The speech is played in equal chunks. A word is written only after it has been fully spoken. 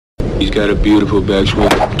He's got a beautiful backswing.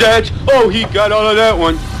 He got all of that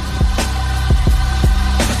one.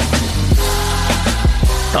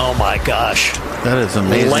 Oh my gosh. That is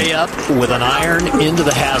amazing. Layup with an iron into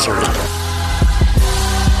the hazard.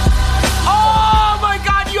 Oh my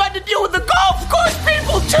God, you had to deal with the golf course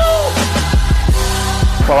people too!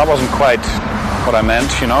 Well, that wasn't quite what I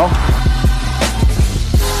meant, you know.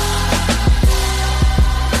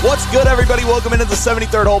 What's good, everybody? Welcome into the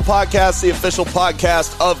 73rd Hole Podcast, the official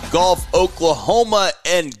podcast of Golf Oklahoma.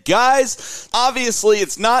 And guys, obviously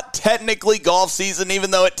it's not technically golf season, even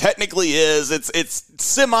though it technically is. It's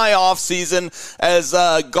semi-off season, as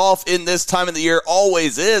golf in this time of the year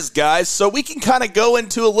always is, guys. So we can kind of go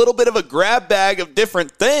into a little bit of a grab bag of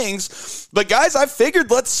different things. But guys, I figured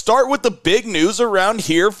let's start with the big news around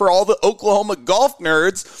here for all the Oklahoma golf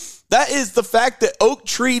nerds. That is the fact that Oak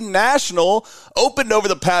Tree National opened over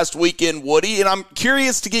the past weekend, Woody, and I'm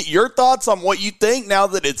curious to get your thoughts on what you think now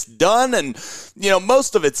that it's done, and, you know,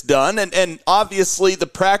 most of it's done, and obviously the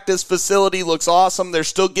practice facility looks awesome. They're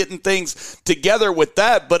still getting things together with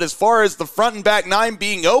that, but as far as the front and back nine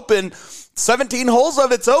being open, 17 holes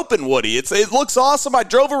of it's open, Woody. It looks awesome. I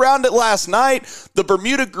drove around it last night. The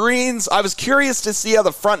Bermuda greens, I was curious to see how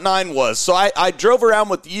the front nine was. So I drove around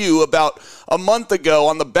with you about a month ago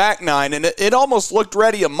on the back nine, and it almost looked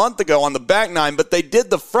ready a month ago on the back nine, but they did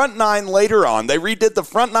the front nine later on. They redid the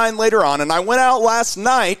front nine later on, and I went out last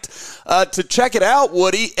night to check it out,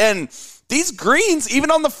 Woody, and these greens, even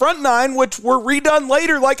on the front nine, which were redone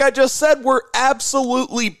later, like I just said, were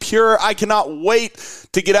absolutely pure. I cannot wait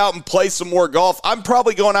to get out and play some more golf. I'm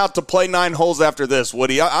probably going out to play 9 holes after this,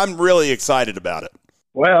 Woody. I'm really excited about it.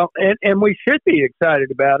 Well, and we should be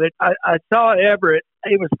excited about it. I saw Everett.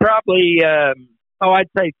 It was probably, I'd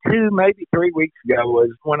say 2, maybe 3 weeks ago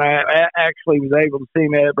was when I actually was able to see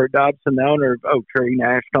Everett Dobson, the owner of Oak Tree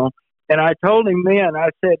National. And I told him then, I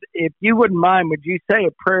said, if you wouldn't mind, would you say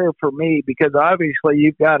a prayer for me? Because obviously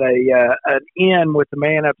you've got an in with the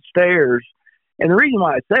man upstairs. And the reason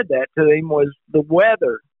why I said that to him was the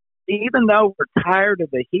weather. Even though we're tired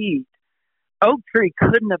of the heat, Oak Tree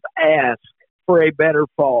couldn't have asked for a better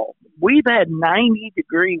fall. We've had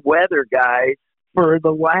 90-degree weather, guys, for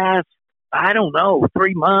the last,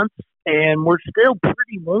 3 months, and we're still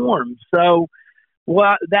pretty warm. So,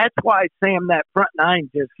 well, that's why, Sam, that front nine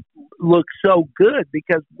just looks so good,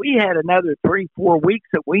 because we had another 3-4 weeks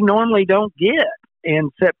that we normally don't get in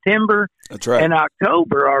September and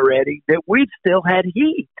October already, that we've still had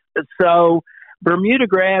heat. So Bermuda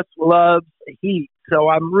grass loves heat. So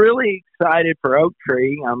I'm really excited for Oak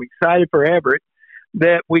Tree. I'm excited for Everett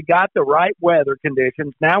that we got the right weather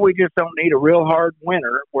conditions. Now we just don't need a real hard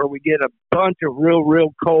winter where we get a bunch of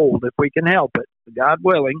real cold if we can help it, God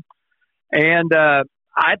willing. And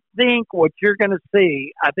I think what you're going to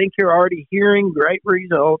see, I think you're already hearing great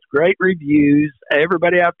results, great reviews.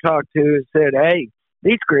 Everybody I've talked to has said, hey,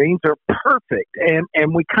 these greens are perfect.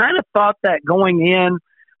 And we kind of thought that going in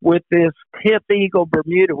with this Tip Eagle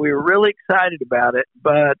Bermuda. We were really excited about it.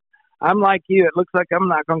 But I'm like you. It looks like I'm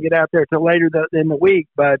not going to get out there till later in the week.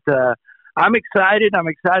 But I'm excited. I'm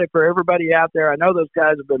excited for everybody out there. I know those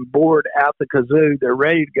guys have been bored out the kazoo. They're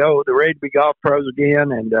ready to go. They're ready to be golf pros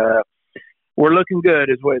again. And we're looking good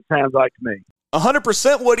is what it sounds like to me.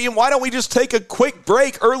 100%, Woody, and why don't we just take a quick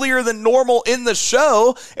break earlier than normal in the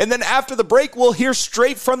show, and then after the break, we'll hear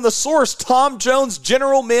straight from the source, Tom Jones,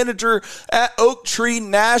 General Manager at Oak Tree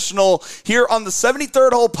National, here on the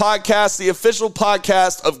 73rd Hole Podcast, the official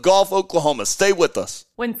podcast of Golf Oklahoma. Stay with us.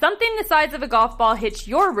 When something the size of a golf ball hits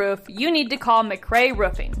your roof, you need to call McRae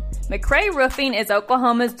Roofing. McRae Roofing is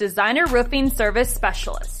Oklahoma's designer roofing service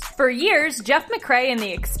specialist. For years, Jeff McRae and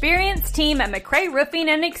the experienced team at McRae Roofing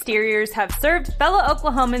and Exteriors have served fellow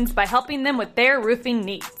Oklahomans by helping them with their roofing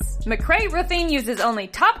needs. McRae Roofing uses only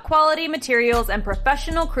top quality materials and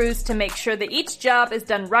professional crews to make sure that each job is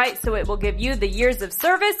done right, so it will give you the years of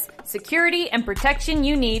service, security, and protection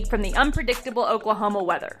you need from the unpredictable Oklahoma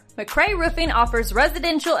weather. McRae Roofing offers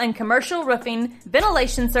residential and commercial roofing,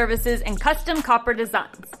 ventilation services, and custom copper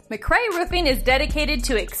designs. McRae Roofing is dedicated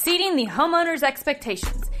to exceeding the homeowner's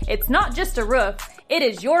expectations. It's not just a roof, it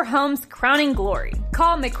is your home's crowning glory.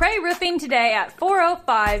 Call McRae Roofing today at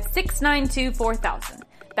 405-692-4000.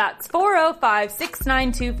 That's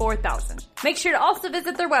 405-692-4000. Make sure to also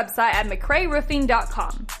visit their website at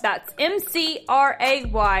McRaeRoofing.com. That's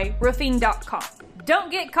MCRAY roofing.com. Don't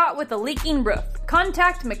get caught with a leaking roof.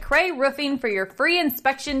 Contact McRae Roofing for your free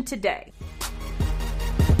inspection today.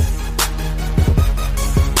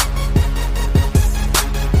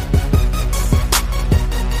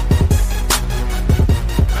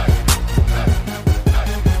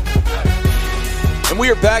 And we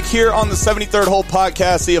are back here on the 73rd Hole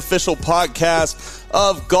Podcast, the official podcast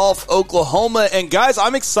of Golf Oklahoma. And guys,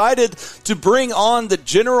 I'm excited to bring on the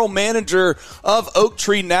general manager of Oak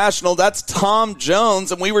Tree National. That's Tom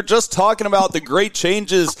Jones. And we were just talking about the great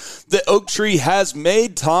changes that Oak Tree has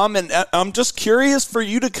made, Tom. And I'm just curious for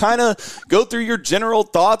you to kind of go through your general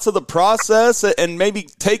thoughts of the process and maybe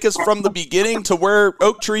take us from the beginning to where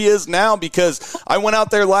Oak Tree is now, because I went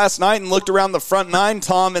out there last night and looked around the front nine,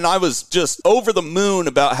 Tom, and I was just over the moon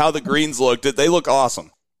about how the greens looked. They look awesome.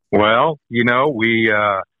 Well, we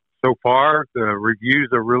so far the reviews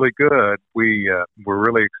are really good. We're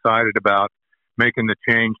really excited about making the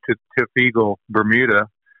change to Tip Eagle Bermuda,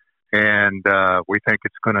 and we think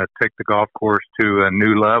it's going to take the golf course to a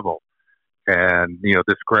new level. And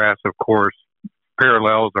this grass, of course,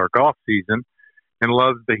 parallels our golf season and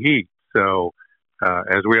loves the heat. So,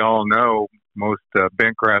 as we all know, most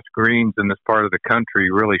bent grass greens in this part of the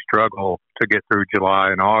country really struggle to get through July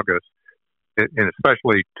and August, and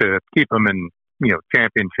especially to keep them in,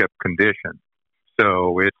 championship condition.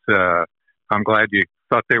 So I'm glad you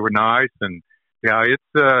thought they were nice. And yeah,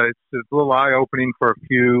 it's a little eye opening for a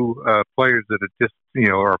few players that have just,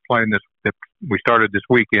 are playing this. We started this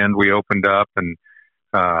weekend. We opened up, and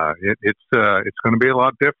it's going to be a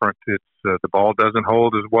lot different. It's the ball doesn't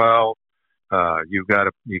hold as well. You got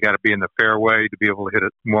to be in the fairway to be able to hit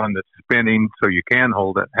one that's spinning, so you can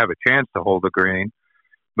have a chance to hold the green.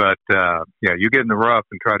 But you get in the rough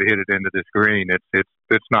and try to hit it into this green.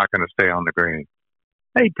 It's not going to stay on the green.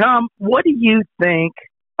 Hey, Tom, what do you think?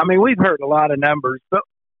 I mean, we've heard a lot of numbers, but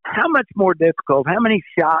how much more difficult? How many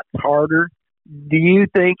shots harder do you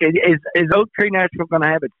think? Is Oak Tree National going to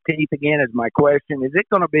have its teeth again? Is my question. Is it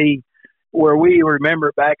going to be where we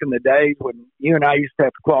remember back in the days when you and I used to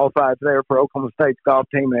have to qualify there for Oklahoma State's golf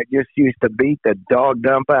team that just used to beat the dog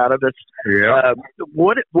dump out of us? Yeah.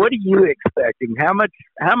 What are you expecting? How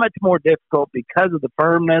much more difficult because of the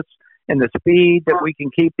firmness and the speed that we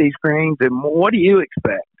can keep these greens? And what do you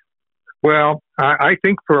expect? Well, I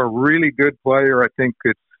think for a really good player, I think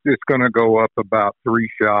it's going to go up about 3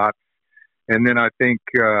 shots. And then I think,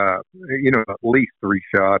 at least 3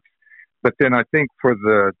 shots. But then I think for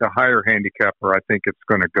the higher handicapper, I think it's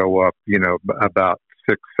going to go up, about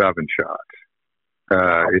 6-7 shots.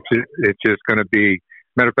 It's just going to be.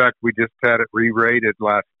 Matter of fact, we just had it re-rated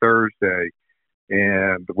last Thursday,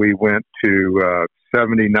 and we went to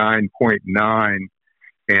 79.9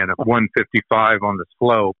 and a 155 on the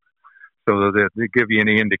slope. So that they give you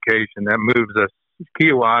any indication, that moves us.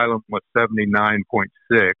 Keel Island was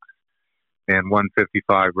 79.6. and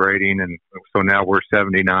 155 rating, and so now we're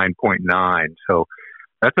 79.9. So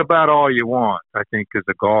that's about all you want, I think, as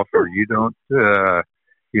a golfer. You don't,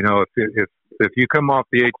 if you come off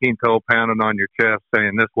the 18th hole pounding on your chest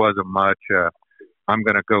saying this wasn't much, I'm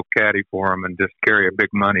going to go caddy for them and just carry a big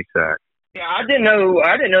money sack. Yeah, I didn't know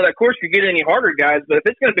that course could get any harder, guys. But if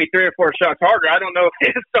it's going to be 3 or 4 shots harder, I don't know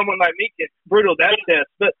if someone like me can brutal that test.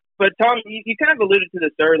 But Tom, you kind of alluded to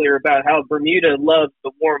this earlier about how Bermuda loves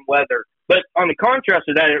the warm weather. But on the contrast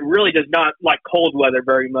of that, it really does not like cold weather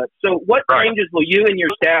very much. So what changes will you and your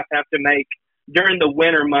staff have to make during the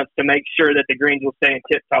winter months to make sure that the greens will stay in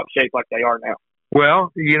tip-top shape like they are now?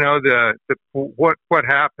 Well, what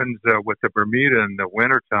happens with the Bermuda in the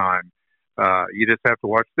wintertime, you just have to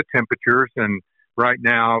watch the temperatures. And right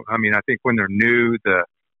now, I think when they're new, the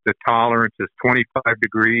tolerance is 25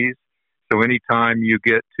 degrees. So anytime you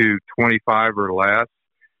get to 25 or less,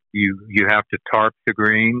 you have to tarp the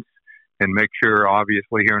greens. And make sure,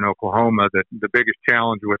 obviously, here in Oklahoma, that the biggest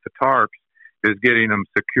challenge with the tarps is getting them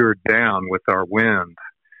secured down with our wind.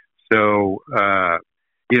 So,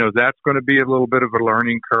 that's going to be a little bit of a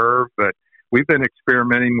learning curve. But we've been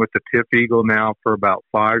experimenting with the Tip Eagle now for about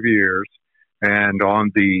 5 years. And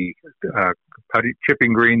on the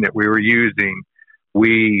chipping green that we were using,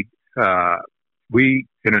 we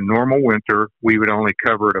in a normal winter, we would only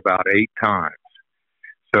cover it about 8 times.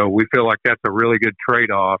 So we feel like that's a really good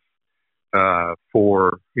trade-off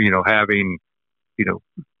for, having,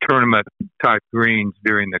 tournament type greens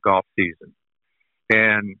during the golf season.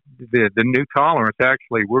 And the new tolerance,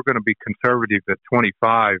 actually, we're going to be conservative at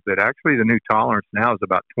 25, but actually the new tolerance now is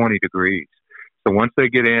about 20 degrees. So once they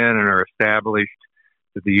get in and are established,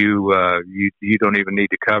 you don't even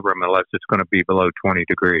need to cover them unless it's going to be below 20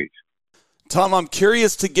 degrees. Tom, I'm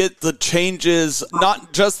curious to get the changes,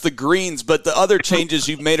 not just the greens, but the other changes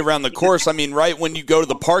you've made around the course. Right when you go to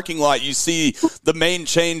the parking lot, you see the main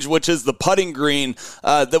change, which is the putting green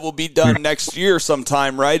that will be done next year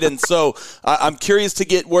sometime, right? And so I'm curious to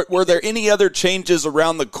get, were there any other changes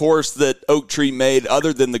around the course that Oak Tree made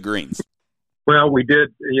other than the greens? Well, we did,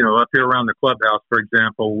 up here around the clubhouse, for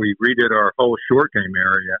example, we redid our whole short game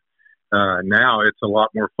area. Now it's a lot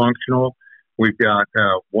more functional. We've got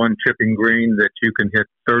one chipping green that you can hit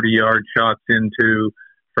 30-yard shots into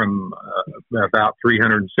from about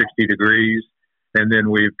 360 degrees. And then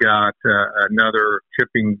we've got another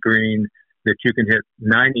chipping green that you can hit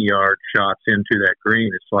 90-yard shots into that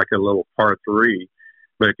green. It's like a little par 3,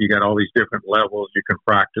 but you got all these different levels you can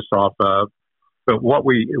practice off of. But what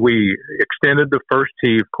we extended the first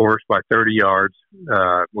tee, of course, by 30 yards.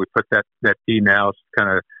 We put that tee now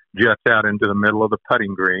kind of juts out into the middle of the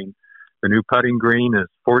putting green. The new putting green is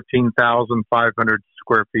 14,500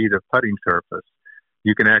 square feet of putting surface.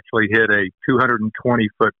 You can actually hit a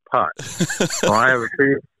 220-foot putt. So I have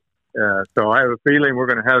a feeling we're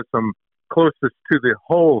going to have some closest to the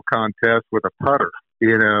hole contest with a putter.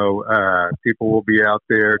 People will be out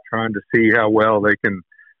there trying to see how well they can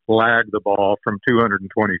lag the ball from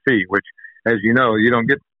 220 feet, which, as you know, you don't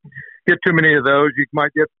get too many of those. You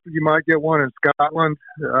might get one in Scotland,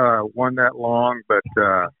 one that long, but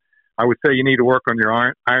I would say you need to work on your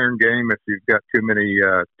iron game if you've got too many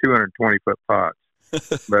 220-foot putts.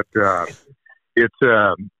 But it's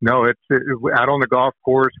out on the golf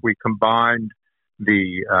course. We combined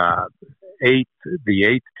the eighth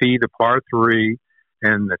tee, the par 3,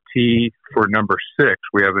 and the tee for number 6.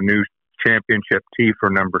 We have a new championship tee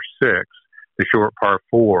for number 6, the short par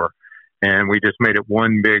 4, and we just made it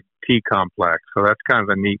one big tee complex. So that's kind of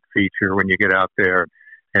a neat feature when you get out there,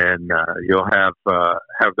 and you'll have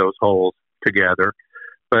those holes together.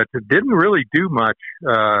 But it didn't really do much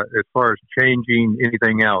as far as changing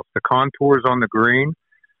anything else. The contours on the green,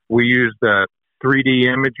 we used the 3D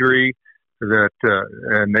imagery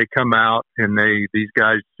and they come out and these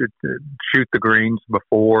guys shoot the greens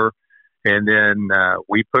before, and then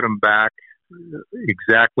we put them back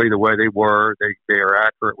exactly the way they were. They are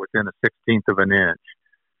accurate within a 16th of an inch.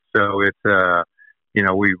 So it's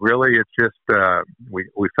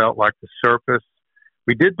we felt like the surface.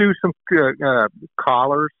 We did do some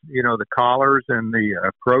collars, the collars and the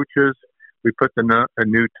approaches. We put a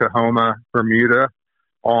new Tahoma Bermuda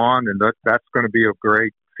on, and that's going to be a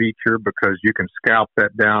great feature because you can scalp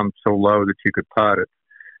that down so low that you could putt it.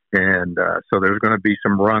 And so there's going to be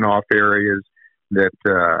some runoff areas that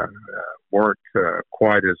weren't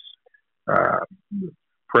quite as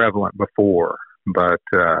prevalent before. But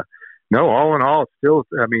no, all in all, still,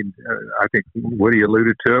 I think Woody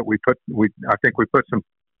alluded to it. I think we put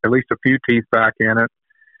at least a few teeth back in it,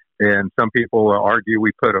 and some people argue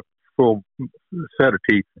we put a full set of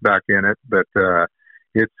teeth back in it. But I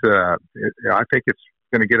think it's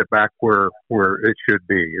going to get it back where it should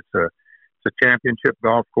be. It's a championship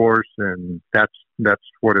golf course, and that's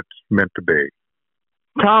what it's meant to be.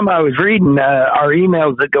 Tom, I was reading our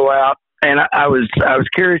emails that go out, and I was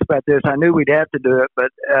curious about this. I knew we'd have to do it,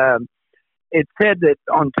 but it said that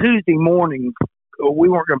on Tuesday mornings we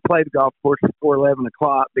weren't going to play the golf course before 11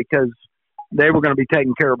 o'clock because they were going to be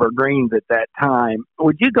taking care of our greens at that time.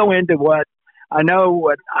 Would you go into what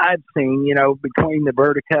I've seen, between the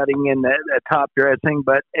verticutting and the top dressing,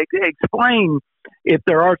 but explain, if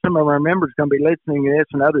there are some of our members going to be listening to this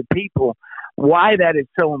and other people, why that is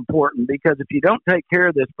so important. Because if you don't take care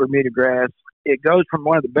of this Bermuda grass, it goes from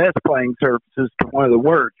one of the best playing surfaces to one of the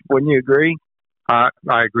worst. Wouldn't you agree? I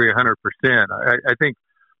agree 100%. I think,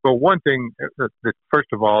 well, one thing, that first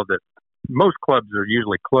of all, that most clubs are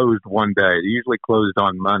usually closed one day. They're usually closed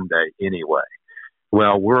on Monday anyway.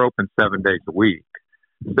 Well, we're open 7 days a week.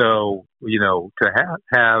 So, to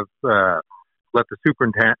have let the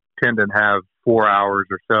superintendent have 4 hours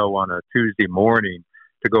or so on a Tuesday morning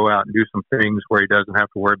to go out and do some things where he doesn't have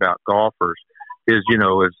to worry about golfers is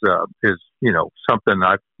something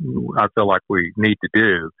I feel like we need to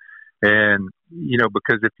do. And,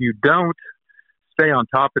 because if you don't stay on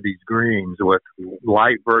top of these greens with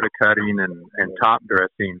light verticutting and top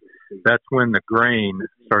dressing, that's when the grain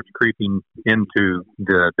starts creeping into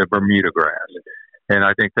the Bermuda grass. And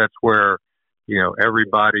I think that's where,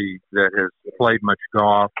 everybody that has played much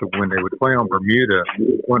golf, when they would play on Bermuda,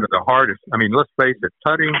 one of the hardest, let's face it,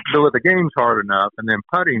 putting, the game's hard enough, and then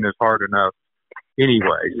putting is hard enough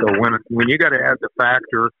anyway. So when you got to add the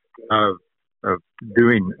factor of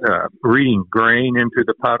doing, reading grain into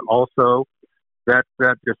the putt also, that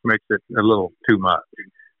just makes it a little too much.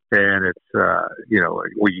 And it's,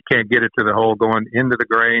 you can't get it to the hole going into the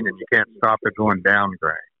grain, and you can't stop it going down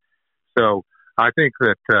grain. So I think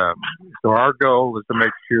that so our goal is to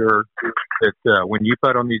make sure that when you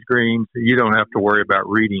putt on these greens, you don't have to worry about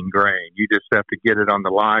reading grain. You just have to get it on the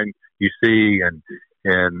line you see,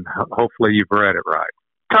 and hopefully you've read it right.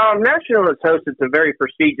 Tom, National has hosted some very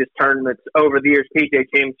prestigious tournaments over the years. PGA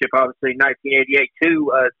Championship, obviously, 1988,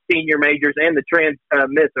 two senior majors, and the Trans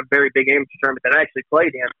Miss, a very big amateur tournament that I actually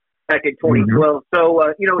played in back in 2012. Mm-hmm. So,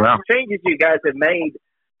 wow. The changes you guys have made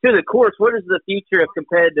to the course, what does the future of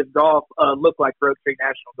competitive golf look like for Oak Tree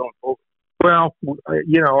National going forward? Well,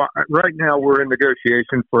 right now we're in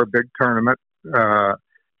negotiation for a big tournament.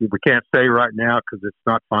 We can't say right now because it's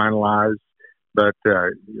not finalized, but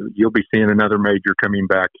you'll be seeing another major coming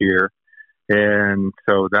back here. And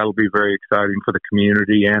so that'll be very exciting for the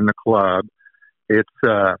community and the club. It's,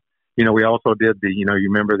 we also did you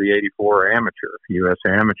remember the 84 amateur, U.S.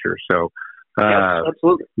 amateur. So, yes,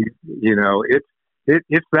 absolutely.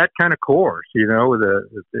 It's that kind of course, the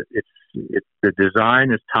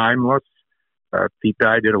design is timeless. Pete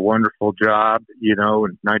Dye did a wonderful job, in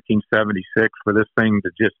 1976 for this thing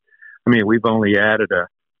to we've only added a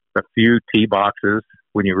few tee boxes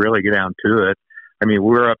when you really get down to it.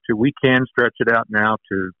 We can stretch it out now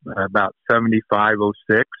to about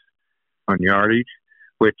 75.06 on yardage,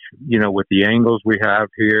 which, with the angles we have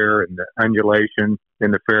here and the undulation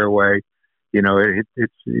in the fairway,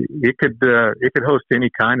 it could host any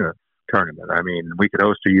kind of tournament. We could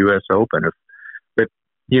host a U.S. Open but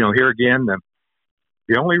here again,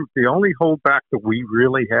 the only holdback that we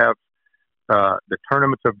really have, the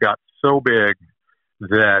tournaments have got so big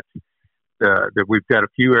that we've got a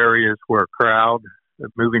few areas where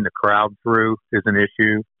moving the crowd through is an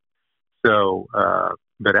issue. So,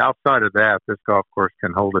 but outside of that, this golf course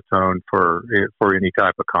can hold its own for any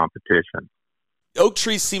type of competition. Oak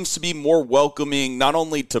Tree seems to be more welcoming not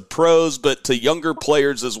only to pros but to younger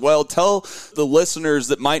players as well. Tell the listeners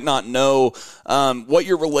that might not know what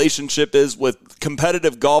your relationship is with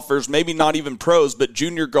competitive golfers, maybe not even pros, but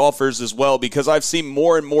junior golfers as well, because I've seen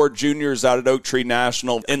more and more juniors out at Oak Tree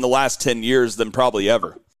National in the last 10 years than probably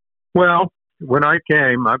ever. Well, when I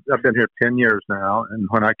came, I've been here 10 years now, and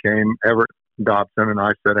when I came, Everett Dobson and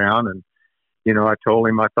I sat down and I told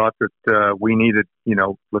him I thought that we needed,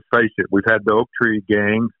 let's face it, we've had the Oak Tree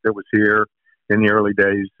gang that was here in the early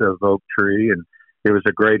days of Oak Tree, and it was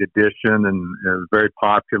a great addition, and it was very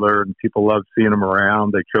popular, and people loved seeing them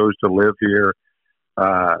around. They chose to live here,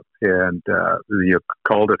 and you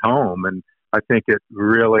called it home. And I think it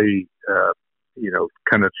really,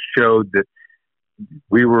 kind of showed that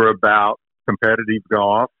we were about competitive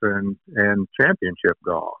golf and championship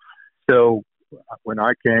golf. So when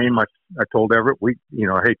I came, I told Everett, I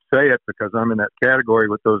hate to say it because I'm in that category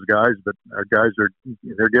with those guys, but our guys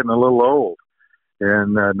they're getting a little old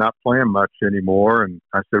and not playing much anymore. And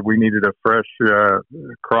I said we needed a fresh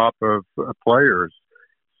crop of players.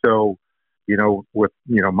 So, with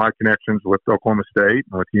my connections with Oklahoma State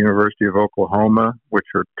and with the University of Oklahoma, which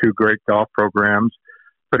are two great golf programs,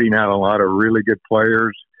 putting out a lot of really good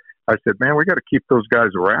players, I said, man, we got to keep those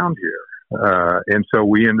guys around here. And so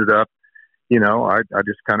we ended up, I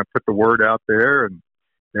just kind of put the word out there, and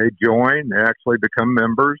they join. They actually become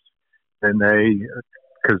members, and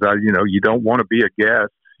because you don't want to be a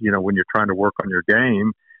guest, when you're trying to work on your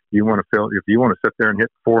game. You want to feel, if you want to sit there and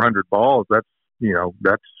hit 400 balls, that's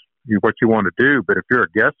what you want to do. But if you're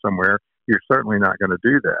a guest somewhere, you're certainly not going to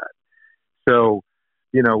do that. So,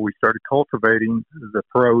 we started cultivating the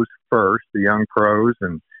pros first, the young pros,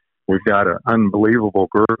 and we've got an unbelievable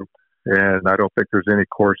group. And I don't think there's any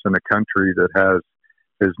course in the country that has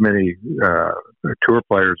as many tour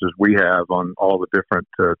players as we have on all the different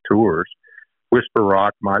tours. Whisper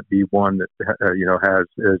Rock might be one that has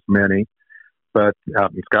as many, but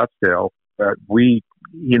out in Scottsdale. But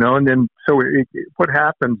and then what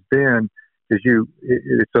happens then is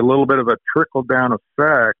it's a little bit of a trickle down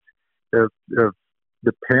effect of the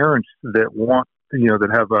parents that want that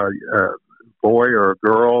have a boy or a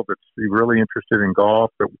girl that's really interested in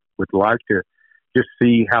golf that would like to just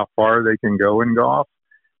see how far they can go in golf.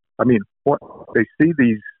 What they see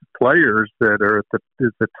these players that are at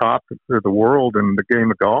the top of the world in the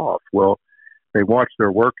game of golf. Well, they watch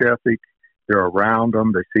their work ethic. They're around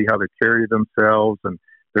them. They see how they carry themselves, and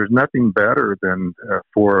there's nothing better than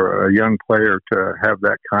for a young player to have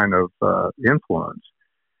that kind of influence.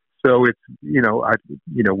 So it's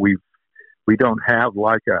we don't have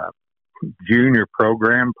like a junior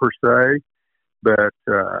program per se, but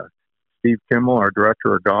Steve Kimmel, our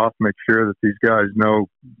director of golf, makes sure that these guys know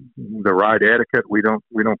the right etiquette. We don't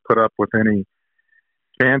put up with any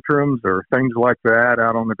tantrums or things like that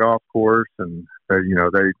out on the golf course, and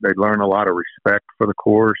they learn a lot of respect for the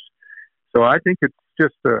course. So I think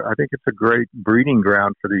it's a great breeding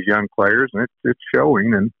ground for these young players, and it's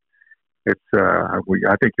showing. And I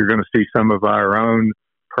think you're going to see some of our own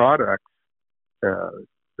products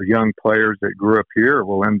young players that grew up here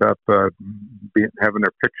will end up having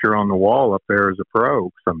their picture on the wall up there as a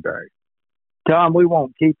pro someday. Tom, we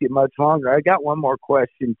won't keep you much longer. I got one more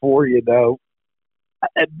question for you, though.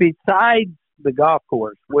 Besides the golf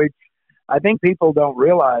course, which I think people don't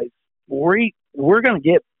realize, we're going to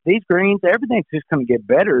get these greens, everything's just going to get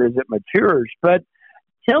better as it matures. But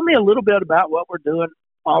tell me a little bit about what we're doing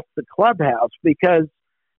off the clubhouse, because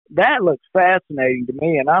that looks fascinating to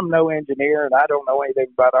me. And I'm no engineer and I don't know anything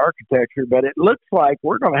about architecture, but it looks like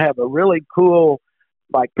we're going to have a really cool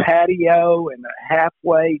patio and a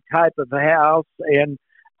halfway type of a house. And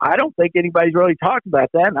I don't think anybody's really talked about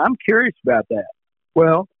that. And I'm curious about that.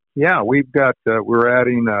 Well, yeah, we've got,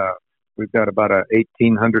 we've got about a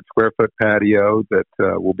 1,800 square foot patio that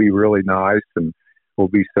will be really nice and will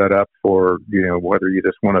be set up for, whether you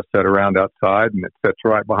just want to sit around outside, and it sits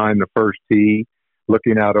right behind the first tee,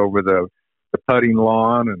 looking out over the putting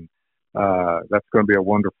lawn. And that's going to be a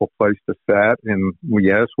wonderful place to sit. And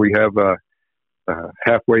yes, we have a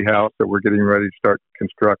halfway house that we're getting ready to start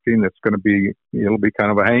constructing. It's going to be, it'll be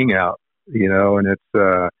kind of a hangout, and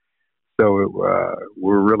it's,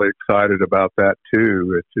 we're really excited about that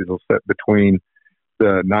too. It'll sit between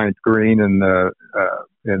the ninth green and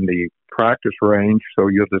the practice range. So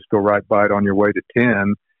you'll just go right by it on your way to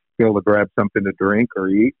 10, be able to grab something to drink or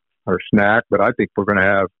eat or snack. But I think we're going to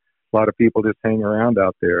have a lot of people just hang around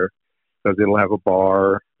out there because it'll have a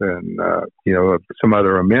bar and, some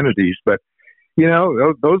other amenities. But,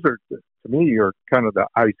 those are, to me, are kind of the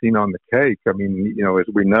icing on the cake. I mean, as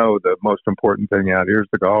we know, the most important thing out here is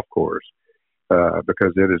the golf course,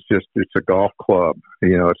 because it's a golf club.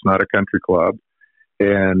 It's not a country club.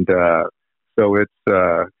 And so it's,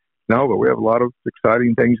 but we have a lot of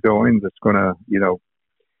exciting things going that's going to,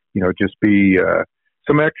 just be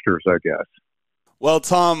some extras, I guess. Well,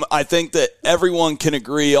 Tom, I think that everyone can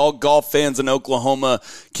agree, all golf fans in Oklahoma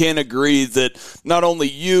can agree that not only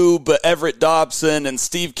you, but Everett Dobson and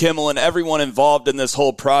Steve Kimmel and everyone involved in this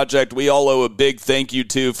whole project, we all owe a big thank you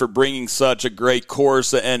to for bringing such a great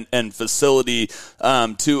course and facility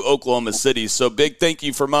to Oklahoma City. So big thank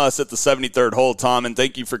you from us at the 73rd hole, Tom, and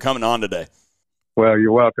thank you for coming on today. Well,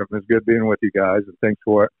 you're welcome. It's good being with you guys, and thanks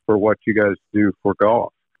for what you guys do for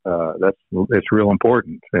golf. It's real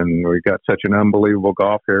important, and we've got such an unbelievable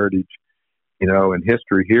golf heritage, and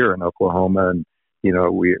history here in Oklahoma, and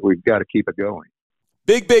we've got to keep it going.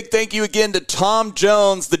 Big thank you again to Tom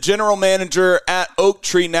Jones, the general manager at Oak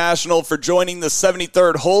Tree National, for joining the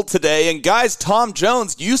 73rd hole today. And guys, Tom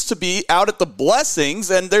Jones used to be out at the Blessings,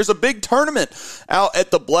 and there's a big tournament out at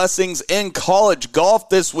the Blessings in college golf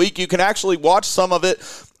this week. You can actually watch some of it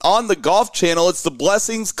on the Golf Channel. It's the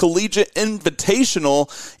Blessings Collegiate Invitational.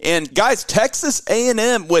 And guys, Texas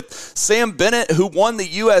A&M with Sam Bennett, who won the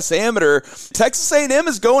U.S. Amateur. Texas A&M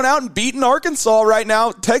is going out and beating Arkansas right now.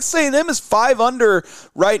 Texas A&M is 5 under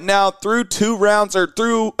right now through 2 rounds, or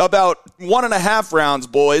through about 1.5 rounds,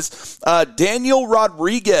 boys. Daniel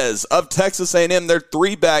Rodriguez of Texas A&M, their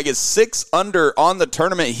 3-bag, is 6 under on the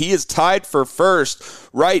tournament. He is tied for first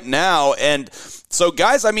right now. And so,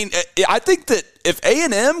 guys, I mean, I think that if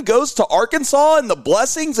A&M goes to Arkansas in the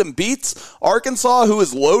Blessings and beats Arkansas, who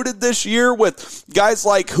is loaded this year with guys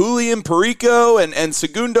like Julian Perico and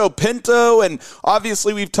Segundo Pinto, and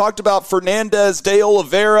obviously we've talked about Fernandez de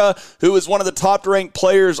Oliveira, who is one of the top-ranked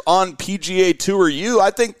players on PGA Tour U,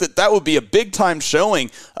 I think that would be a big-time showing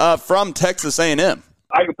from Texas A&M.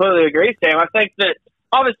 I completely agree, Sam. I think that,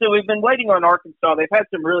 obviously, we've been waiting on Arkansas. They've had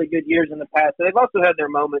some really good years in the past, but they've also had their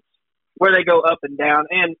moments where they go up and down.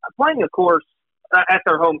 And playing a course at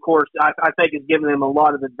their home course, I think, has given them a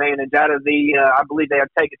lot of advantage. Out of the, I believe they have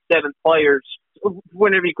taken 7 players,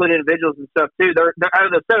 whenever you include individuals and stuff too. They're out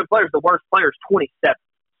of the 7 players, the worst player is 27.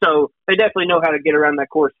 So they definitely know how to get around that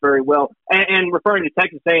course very well. And referring to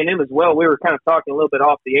Texas A&M as well, we were kind of talking a little bit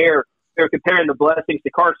off the air. They were comparing the Blessings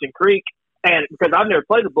to Carson Creek. And because I've never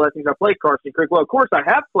played the Blessings, I played Carson Creek. Well, of course, I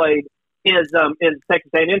have played is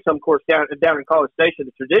Texas A&M, some course down in College Station,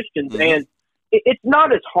 the Traditions, and it's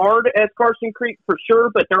not as hard as Carson Creek for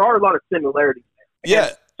sure, but there are a lot of similarities there. Yeah.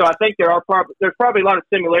 And so I think there's probably a lot of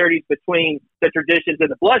similarities between the Traditions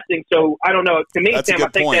and the Blessings. So I don't know. To me, That's Sam, I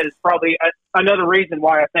think that is probably another reason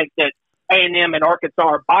why I think that A&M and Arkansas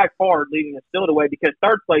are by far leading the field away, because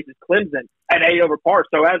third place is Clemson at 8 over par.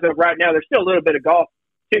 So as of right now, there's still a little bit of golf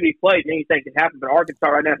to be played, and anything can happen. But Arkansas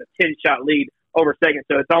right now has a 10-shot lead over second,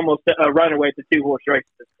 so it's almost a runaway to 2-horse race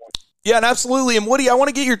at this point. Yeah, and absolutely. And Woody, I want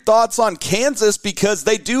to get your thoughts on Kansas because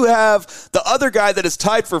they do have the other guy that is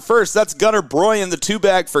tied for first. That's Gunnar Broyen, the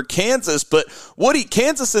two-bag for Kansas. But Woody,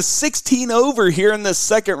 Kansas is 16 over here in this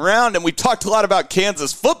second round, and we talked a lot about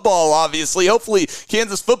Kansas football, obviously. Hopefully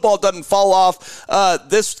Kansas football doesn't fall off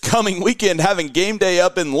this coming weekend, having game day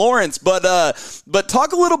up in Lawrence. But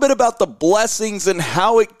talk a little bit about the blessings and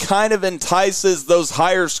how it kind of entices those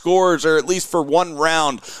higher scores, or at least for one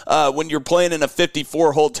round, when you're playing in a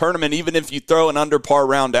 54-hole tournament, even if you throw an under par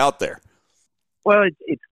round out there. Well,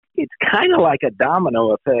 it's kind of like a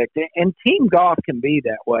domino effect, and team golf can be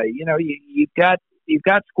that way. You know, you've got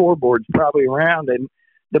scoreboards probably around, and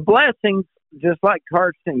the blessings, just like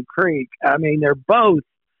Carson Creek. I mean, they're both.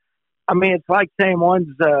 I mean, it's like saying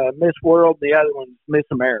one's Miss World, the other one's Miss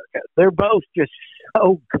America. They're both just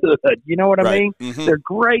so good. You know what I mean? Mm-hmm. They're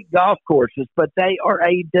great golf courses, but they are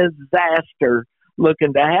a disaster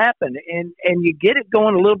looking to happen, and you get it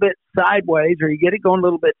going a little bit sideways, or you get it going a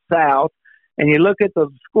little bit south, and you look at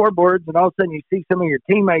those scoreboards, and all of a sudden you see some of your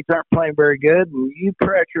teammates aren't playing very good, and you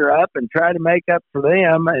pressure up and try to make up for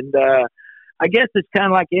them. And I guess it's kind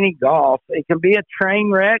of like any golf. It can be a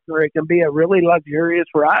train wreck, or it can be a really luxurious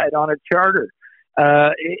ride on a charter.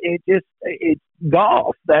 It's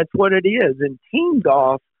golf. That's what it is. And team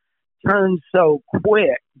golf turns so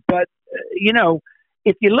quick, but you know,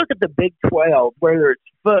 if you look at the Big 12, whether it's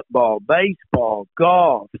football, baseball,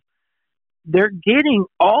 golf, they're getting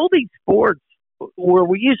all these sports where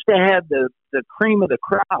we used to have the cream of the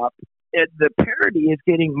crop. The parity is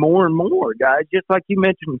getting more and more, guys. Just like you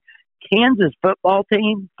mentioned, Kansas football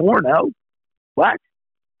team, 4-0. What?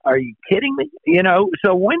 Are you kidding me? You know,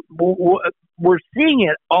 so when we're seeing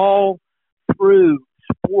it all through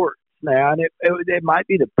sports now, and it might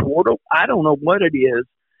be the portal. I don't know what it is.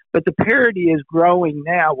 But the parity is growing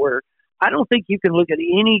now where I don't think you can look at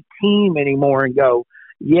any team anymore and go,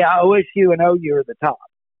 yeah, OSU and OU are the top.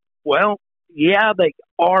 Well, yeah, they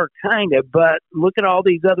are kind of, but look at all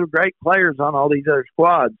these other great players on all these other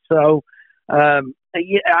squads. So I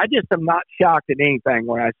just am not shocked at anything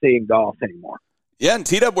when I see in golf anymore. Yeah, and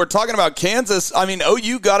T-Dub, we're talking about Kansas. I mean,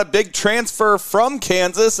 OU got a big transfer from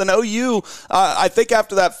Kansas, and OU, I think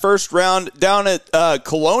after that first round down at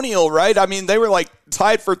Colonial, right? I mean, they were like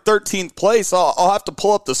tied for 13th place. I'll have to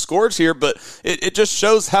pull up the scores here, but it just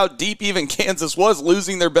shows how deep even Kansas was,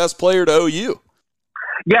 losing their best player to OU.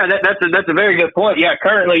 Yeah, that's a very good point. Yeah,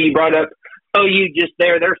 currently you brought up OU just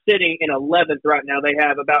there. They're sitting in 11th right now. They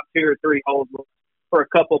have about 2 or 3 holes for a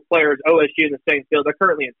couple of players. OSU in the same field. They're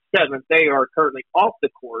currently in 7th. They are currently off the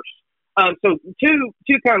course. So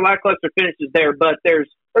two kind of lackluster finishes there, but there's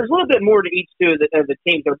a little bit more to each two of the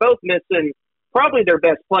teams. They're both missing probably their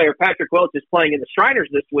best player. Patrick Welch is playing in the Shriners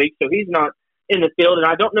this week, so he's not in the field, and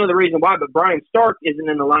I don't know the reason why, but Brian Stark isn't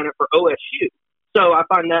in the lineup for OSU. So I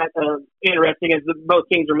find that interesting, as both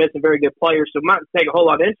teams are missing very good players, so might take a whole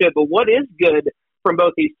lot into it. But what is good from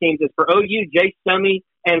both these teams is for OU, Jay Summy,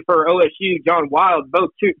 and for OSU, John Wild,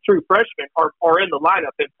 both true freshmen, are in the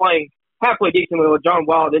lineup and playing halfway decently. Well, John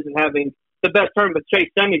Wild isn't having the best term, but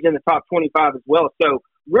Chase Summy's in the top 25 as well. So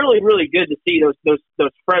really, really good to see those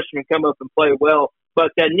freshmen come up and play well.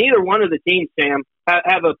 But neither one of the teams, Sam,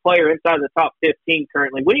 have a player inside the top 15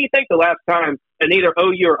 currently. When do you think the last time that either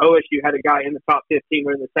OU or OSU had a guy in the top 15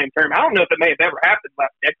 or in the same term? I don't know if it may have ever happened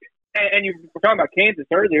last decade. And you were talking about Kansas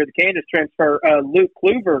earlier. The Kansas transfer, Luke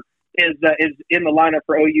Kluver, is in the lineup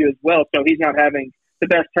for OU as well. So he's not having the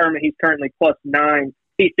best tournament. He's currently +9.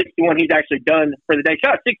 He's 61. He's actually done for the day.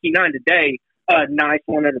 Shot 69 today. Nice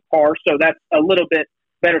one at a par. So that's a little bit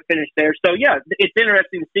better finish there. So yeah, it's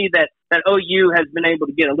interesting to see that OU has been able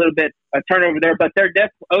to get a little bit of turnover there, but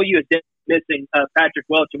OU is missing Patrick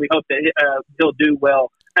Welch, and we hope that he'll do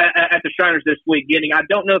well at the Shriners this week. I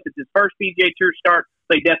don't know if it's his first PGA Tour start,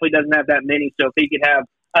 but he definitely doesn't have that many. So if he could have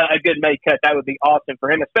a good May cut, that would be awesome for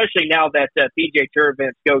him, especially now that PGA Tour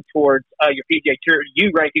events go towards your PGA Tour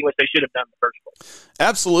U ranking, which they should have done in the first place.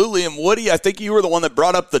 Absolutely. And Woody, I think you were the one that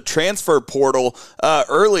brought up the transfer portal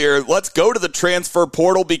earlier. Let's go to the transfer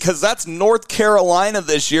portal, because that's North Carolina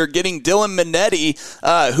this year getting Dylan Minetti,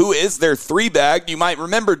 who is their 3-bag. You might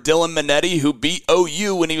remember Dylan Minetti, who beat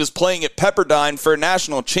OU when he was playing at Pepperdine for a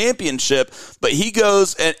national championship, but he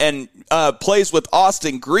goes and plays with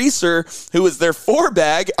Austin Greaser, who is their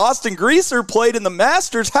 4-bag. Austin Greaser played in the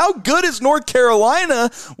Masters. How good is North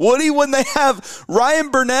Carolina, Woody, when they have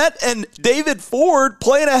Ryan Burnett and David Ford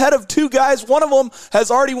playing ahead of 2 guys? One of them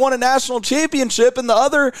has already won a national championship, and the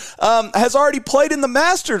other has already played in the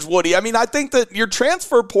Masters, Woody. I mean, I think that your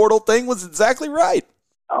transfer portal thing was exactly right.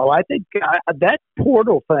 Oh, I think that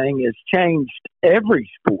portal thing has changed every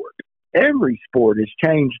sport. Every sport has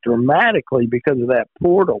changed dramatically because of that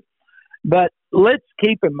portal. But let's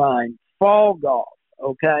keep in mind, fall golf,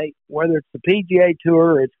 okay, whether it's the PGA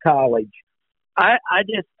Tour or it's college, I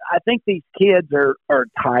think these kids are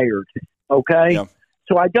tired, okay? Yeah.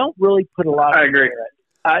 So I don't really put a lot of merit.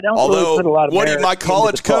 I don't really put a lot of merit.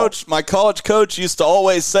 My college coach used to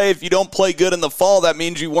always say, if you don't play good in the fall, that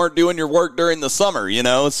means you weren't doing your work during the summer, you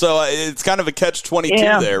know? So it's kind of a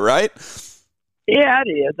catch-22 there, right? Yeah, it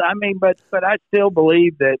is. I mean, but I still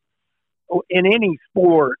believe that in any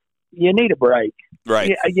sport, you need a break.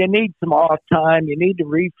 Right. You need some off time. You need to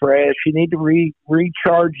refresh. You need to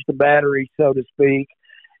recharge the battery, so to speak.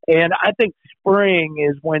 And I think spring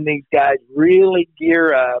is when these guys really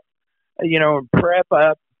gear up, you know, and prep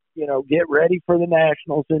up, you know, get ready for the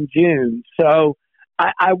Nationals in June. So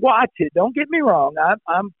I watch it. Don't get me wrong.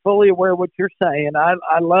 I'm fully aware of what you're saying.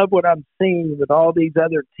 I love what I'm seeing with all these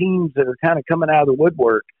other teams that are kind of coming out of the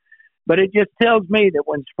woodwork. But it just tells me that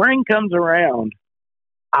when spring comes around,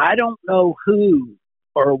 I don't know who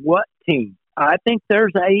or what team. I think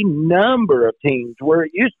there's a number of teams where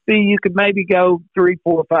it used to be you could maybe go 3,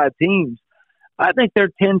 4, 5 teams. I think they're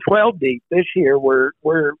 10, 12 deep this year where,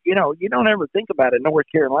 you know, you don't ever think about it, North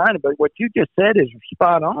Carolina, but what you just said is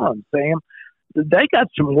spot on, Sam. They got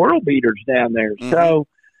some world beaters down there. Mm-hmm. So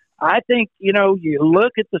I think, you know, you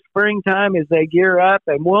look at the springtime as they gear up,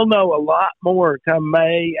 and we'll know a lot more come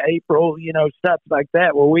May, April, you know, stuff like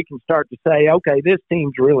that, where we can start to say, okay, this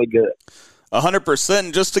team's really good. 100%.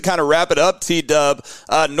 And just to kind of wrap it up, T-Dub,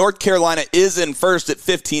 North Carolina is in first at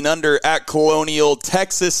 15 under at Colonial.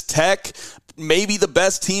 Texas Tech, maybe the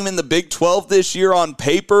best team in the Big 12 this year on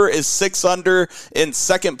paper, is 6 under in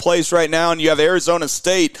second place right now. And you have Arizona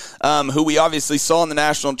State, who we obviously saw in the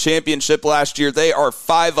national championship last year. They are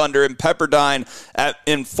 5 under, and Pepperdine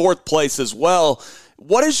in fourth place as well.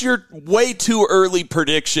 What is your way too early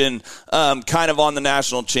prediction kind of on the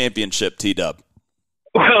national championship, T-Dub?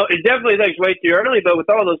 Well, it definitely thinks way too early, but with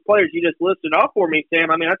all those players you just listed off for me,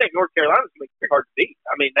 Sam, I mean, I think North Carolina's going to be pretty hard to beat.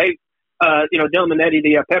 I mean, they you know, Dylan Minetti,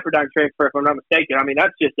 the Pepperdine transfer, if I'm not mistaken. I mean,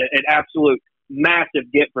 that's just an absolute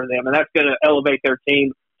massive get for them, and that's going to elevate their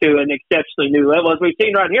team to an exceptionally new level. As we've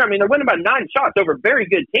seen right here, I mean, they're winning by 9 shots over very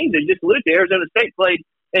good teams. They just alluded to Arizona State played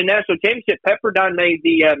in national championship. Pepperdine made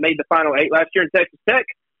the final 8 last year, in Texas Tech.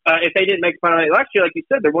 If they didn't make the final 8 last year, like you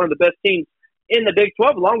said, they're one of the best teams in the Big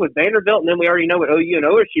 12, along with Vanderbilt, and then we already know what OU and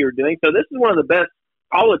OSU are doing. So this is one of the best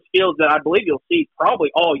college fields that I believe you'll see probably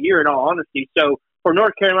all year, in all honesty. So for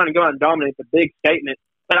North Carolina to go out and dominate, it's a big statement.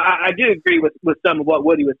 But I do agree with some of what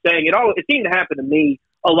Woody was saying. It seemed to happen to me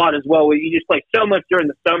a lot as well, where you just play so much during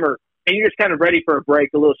the summer, and you're just kind of ready for a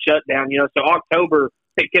break, a little shutdown. You know, so October,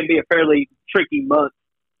 it can be a fairly tricky month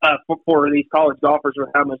for these college golfers with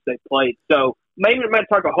how much they've played. So maybe we might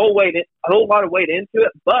talk a whole lot of weight into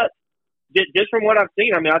it, but just from what I've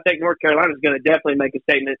seen, I mean, I think North Carolina is going to definitely make a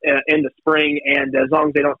statement in the spring, and as long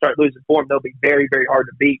as they don't start losing form, they'll be very, very hard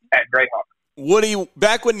to beat at Greyhawk. Woody,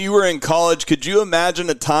 back when you were in college, could you imagine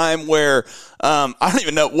a time where, I don't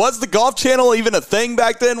even know, was the Golf Channel even a thing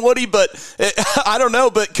back then, Woody? But I don't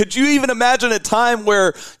know, but could you even imagine a time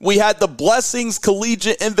where we had the Blessings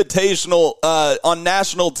Collegiate Invitational on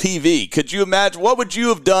national TV? Could you imagine, what would you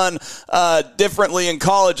have done differently in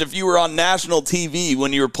college if you were on national TV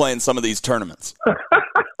when you were playing some of these tournaments?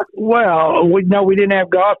 Well, we didn't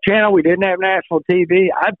have Golf Channel. We didn't have national TV.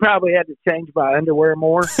 I'd probably had to change my underwear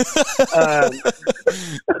more.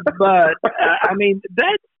 But I mean,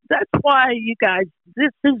 that's why you guys.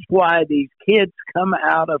 This is why these kids come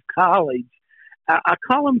out of college. I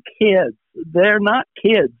call them kids. They're not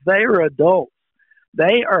kids. They are adults.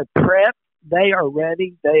 They are prepped. They are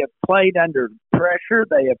ready. They have played under pressure.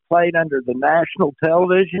 They have played under the national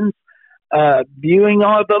televisions. Viewing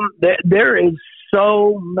of them, there is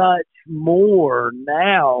so much more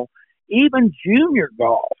now. Even junior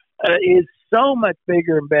golf is so much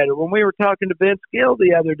bigger and better. When we were talking to Vince Gill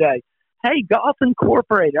the other day, hey, Golf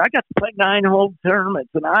Incorporated, I got to play 9-hole tournaments,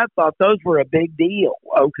 and I thought those were a big deal,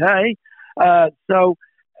 okay? So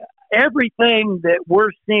everything that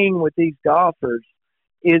we're seeing with these golfers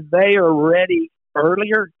is they are ready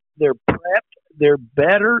earlier, they're prepped, they're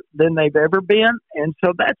better than they've ever been, and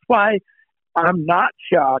so that's why I'm not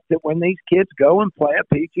shocked that when these kids go and play a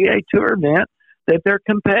PGA Tour event that they're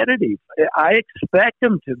competitive. I expect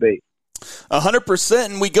them to be. 100%.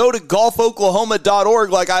 And we go to golfoklahoma.org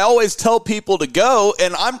like I always tell people to go,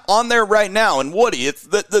 and I'm on there right now. And Woody, it's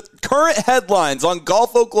the current headlines on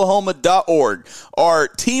golfoklahoma.org are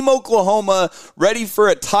Team Oklahoma ready for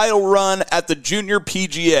a title run at the Junior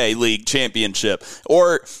PGA League Championship,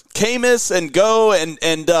 or Camus and Go and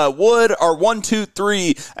Wood are 1, 2,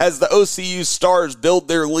 3 as the OCU Stars build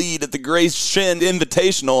their lead at the Grace Shin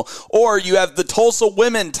Invitational, or you have the Tulsa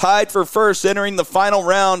women tied for first entering the final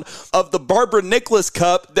round of the Barbara Nicholas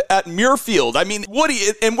Cup at Muirfield. I mean, Woody,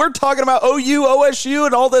 and we're talking about OU, OSU,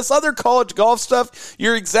 and all this other college golf stuff.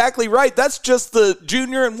 You're exactly right. That's just the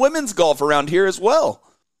junior and women's golf around here as well.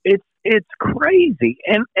 It's crazy.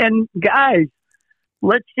 And guys,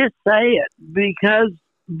 let's just say it, because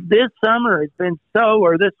this summer has been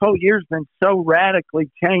this whole year's been so radically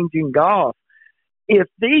changing golf. If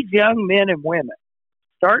these young men and women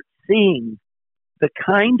start seeing the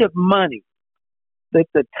kind of money that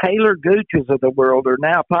the Taylor Gooches of the world are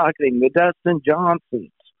now pocketing, the Dustin Johnsons,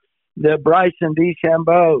 the Bryson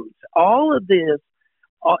DeChambeaus, all of this,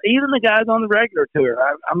 even the guys on the regular tour.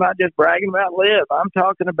 I'm not just bragging about Liv. I'm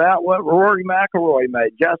talking about what Rory McIlroy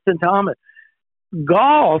made, Justin Thomas.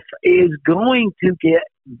 Golf is going to get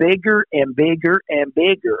bigger and bigger and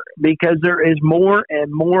bigger because there is more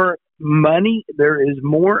and more money. There is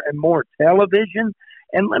more and more television.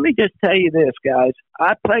 And let me just tell you this, guys.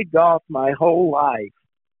 I played golf my whole life.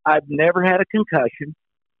 I've never had a concussion.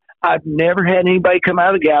 I've never had anybody come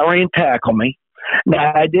out of the gallery and tackle me.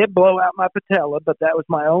 Now, I did blow out my patella, but that was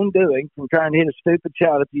my own doing from trying to hit a stupid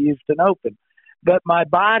shot at the Houston Open. But my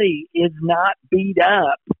body is not beat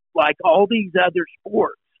up like all these other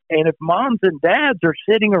sports. And if moms and dads are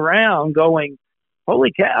sitting around going,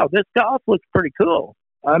 holy cow, this golf looks pretty cool.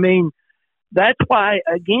 I mean, that's why,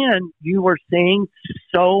 again, you were seeing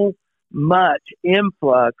so much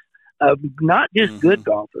influx of not just good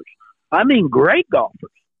golfers. I mean, great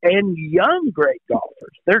golfers and young great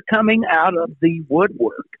golfers. They're coming out of the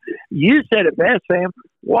woodwork. You said it best, Sam.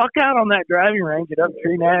 Walk out on that driving range at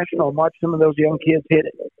Uptree National and watch some of those young kids hit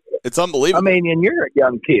it. It's unbelievable. I mean, and you're a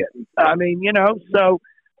young kid. I mean, so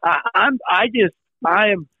I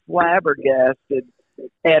am flabbergasted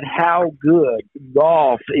at how good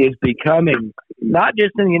golf is becoming, not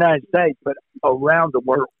just in the United States, but around the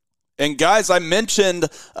world. And guys, I mentioned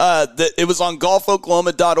that it was on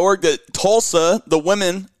golfoklahoma.org that Tulsa, the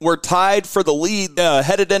women, were tied for the lead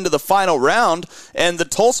headed into the final round. And the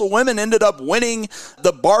Tulsa women ended up winning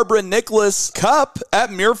the Barbara Nicholas Cup at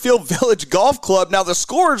Muirfield Village Golf Club. Now, the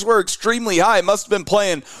scores were extremely high. Must have been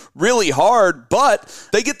playing really hard, but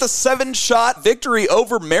they get the 7-shot victory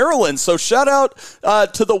over Maryland. So shout out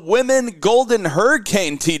to the women Golden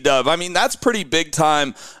Hurricane, T-Dub. I mean, that's pretty big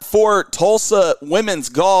time for Tulsa women's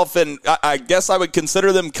golf, and I guess I would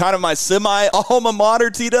consider them kind of my semi-alma mater,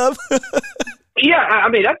 T-Dub. Yeah, I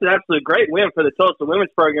mean, that's an absolute great win for the Tulsa women's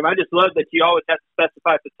program. I just love that you always have to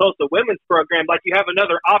specify the Tulsa women's program like you have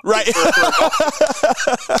another option. Right.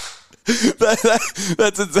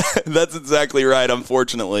 That's exactly right,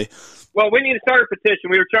 unfortunately. Well, we need to start a petition.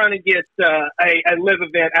 We were trying to get a live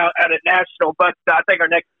event out at National, but I think our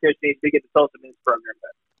next petition needs to get the Tulsa men's program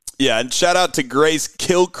back. Yeah, and shout out to Grace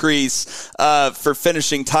Kilcrease for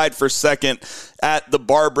finishing tied for second at the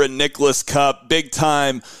Barbara Nicholas Cup. Big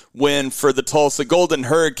time win for the Tulsa Golden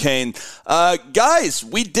Hurricane. Guys,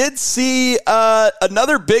 we did see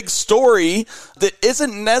another big story that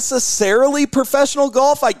isn't necessarily professional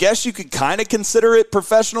golf. I guess you could kind of consider it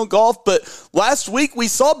professional golf, but last week we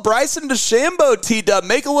saw Bryson DeChambeau, T-Dub,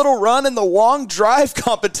 make a little run in the long drive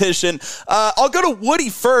competition. I'll go to Woody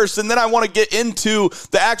first, and then I want to get into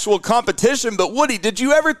the actual competition. But Woody, did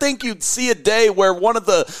you ever think you'd see a day where one of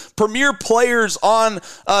the premier players on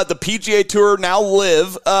the PGA Tour, now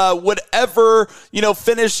Liv, would ever,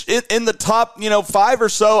 finish in the top, 5 or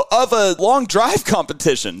so of a long drive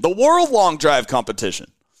competition, the world long drive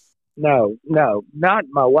competition? No, not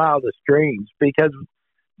in my wildest dreams, because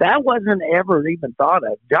that wasn't ever even thought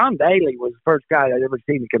of. John Daly was the first guy I'd ever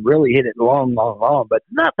seen that could really hit it long, but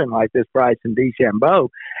nothing like this Bryson DeChambeau.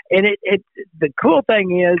 And the cool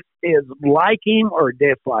thing is liking or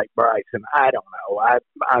dislike Bryson. I don't know.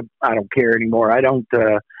 I don't care anymore. I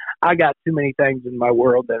got too many things in my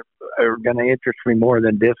world that are going to interest me more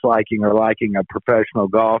than disliking or liking a professional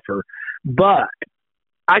golfer. But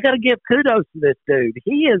I got to give kudos to this dude.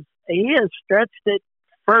 He has stretched it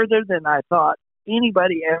further than I thought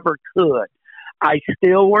anybody ever could. I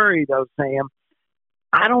still worry, though, Sam.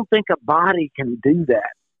 I don't think a body can do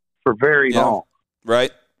that for very long.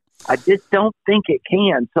 Right. I just don't think it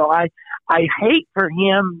can. So I hate for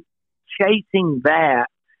him chasing that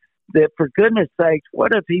that, for goodness sakes,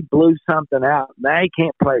 what if he blew something out? Now he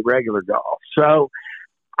can't play regular golf. So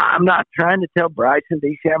I'm not trying to tell Bryson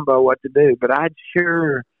DeChambeau what to do, but I'd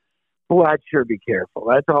sure be careful.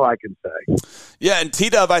 That's all I can say. Yeah, and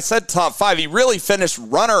T-Dub, I said top 5. He really finished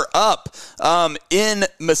runner-up in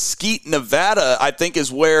Mesquite, Nevada, I think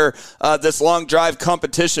is where this long drive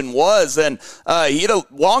competition was. And he had a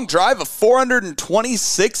long drive of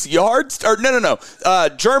 426 yards. Or no.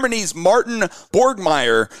 Germany's Martin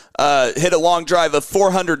Borgmeier hit a long drive of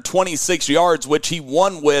 426 yards, which he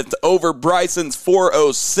won with over Bryson's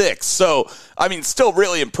 406. So, I mean, still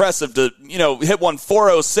really impressive to, hit one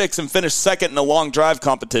 406 and finish second in the long drive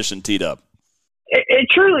competition, T-Dub. It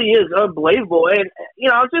truly is unbelievable. And,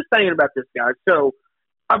 I was just thinking about this guy. So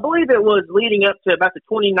I believe it was leading up to about the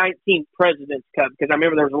 2019 President's Cup, because I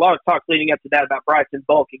remember there was a lot of talk leading up to that about Bryson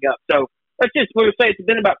bulking up. So we'll say it's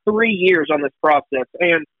been about 3 years on this process.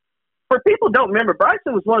 And for people who don't remember,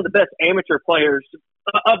 Bryson was one of the best amateur players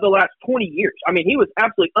of the last 20 years. I mean, he was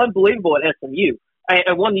absolutely unbelievable at SMU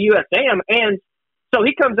and won the USAM. And so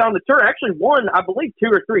he comes on the tour, actually won, I believe, 2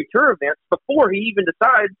 or 3 tour events before he even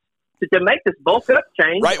decides to make this bulk up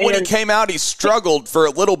change. Right when he came out, he struggled for a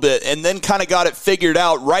little bit and then kind of got it figured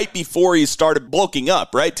out right before he started bulking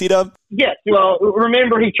up, right, T-Dub? Yes. Well,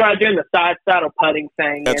 remember he tried doing the side saddle putting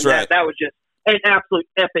thing. That's and right. That was just an absolute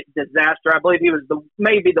epic disaster. I believe he was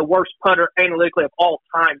maybe the worst putter analytically of all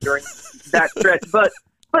time during that stretch. But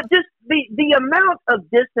just the amount of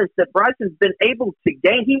distance that Bryson's been able to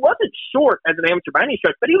gain, he wasn't short as an amateur by any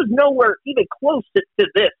stretch, but he was nowhere even close to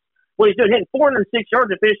this. What he's doing, hitting 406 yards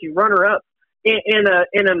and finishing runner-up in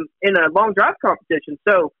a long drive competition.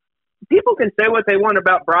 So people can say what they want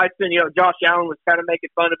about Bryson. Josh Allen was kind of making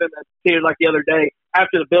fun of him, as it like the other day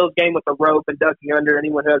after the Bills game with the rope and ducking under.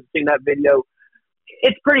 Anyone who hasn't seen that video,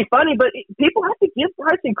 it's pretty funny. But people have to give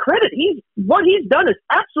Bryson credit. What he's done is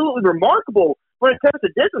absolutely remarkable when it comes to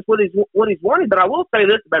distance. What he's wanting. But I will say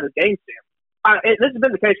this about his game, Sam. This has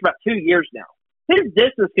been the case for about 2 years now. His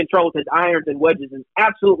distance control with his irons and wedges is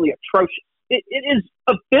absolutely atrocious. It is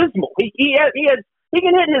abysmal. He can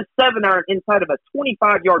hit his 7-iron inside of a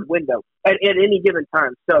 25-yard window at any given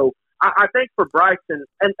time. So I think for Bryson,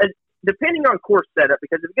 and depending on course setup,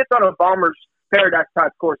 because if he gets on a Bomber's Paradise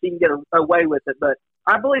type course, he can get away with it. But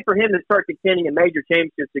I believe for him to start contending in major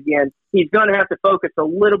championships again, he's going to have to focus a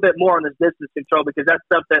little bit more on his distance control, because that's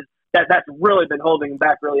something that's really been holding him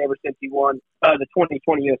back really ever since he won the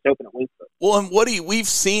 2020 U.S. Open at Wingfoot. Well, and Woody, we've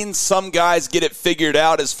seen some guys get it figured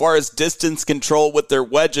out as far as distance control with their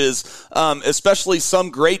wedges, especially some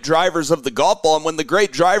great drivers of the golf ball. And when the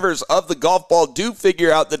great drivers of the golf ball do figure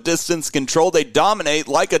out the distance control, they dominate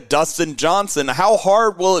like a Dustin Johnson. How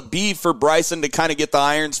hard will it be for Bryson to kind of get the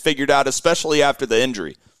irons figured out, especially after the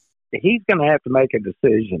injury? He's going to have to make a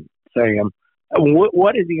decision, Sam.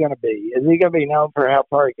 What is he going to be? Is he going to be known for how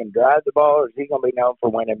far he can drive the ball, or is he going to be known for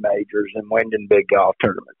winning majors and winning big golf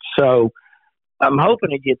tournaments? So I'm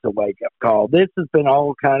hoping he gets a wake-up call. This has been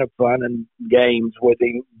all kind of fun and games with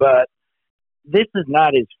him, but this is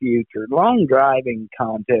not his future. Long driving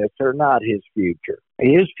contests are not his future.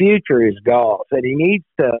 His future is golf, and he needs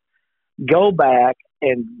to go back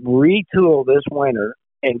and retool this winter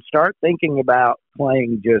and start thinking about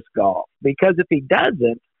playing just golf. Because if he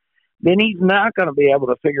doesn't, then he's not going to be able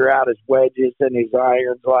to figure out his wedges and his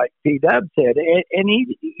irons like T-Dub said. And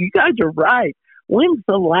you guys are right. When's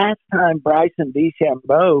the last time Bryson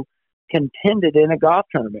DeChambeau contended in a golf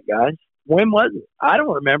tournament, guys? When was it? I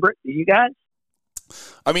don't remember it. Do you guys?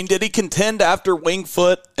 I mean, did he contend after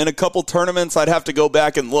Wingfoot in a couple tournaments? I'd have to go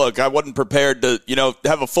back and look. I wasn't prepared to,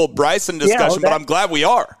 have a full Bryson discussion, but I'm glad we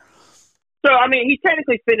are. So, I mean, he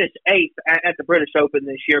technically finished 8th at the British Open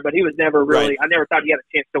this year, but he was never really, I never thought he had a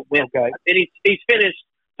chance to win. Okay. And he's finished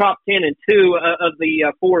top 10 in 2 of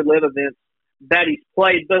the 4 live events that he's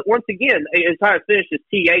played. But once again, his highest finish is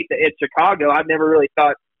T8 at Chicago. I never really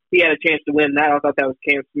thought he had a chance to win that. I thought that was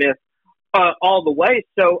Cam Smith all the way.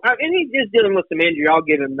 So, and he's just dealing with some injury. I'll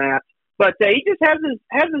give him that. But he just has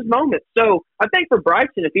his moments. So I think for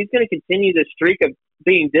Bryson, if he's going to continue this streak of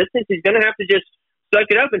being distant, he's going to have to just suck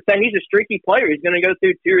it up and say he's a streaky player. He's going to go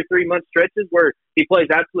through 2 or 3 month stretches where he plays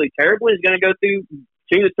absolutely terribly. He's going to go through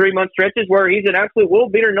 2 to 3 month stretches where he's an absolute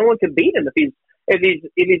world beater. No one can beat him if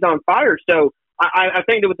he's on fire. So I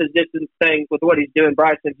think that with his distance thing, with what he's doing,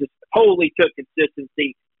 Bryson just totally took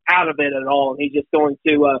consistency out of it at all. And he's just going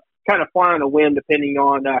to kind of fly on a whim depending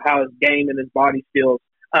on how his game and his body feels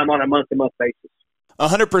on a month-to-month basis.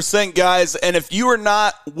 100%, guys. And if you are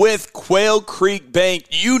not with Quail Creek Bank,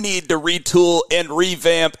 you need to retool and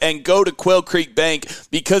revamp and go to Quail Creek Bank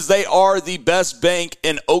because they are the best bank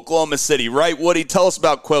in Oklahoma City. Right, Woody? Tell us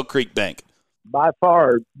about Quail Creek Bank. by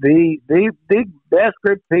far the best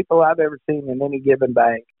group of people I've ever seen in any given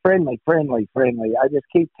bank. Friendly. I just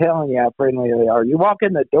keep telling you how friendly they are. You walk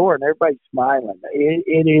in the door and everybody's smiling.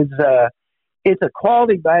 It's a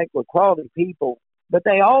quality bank with quality people, but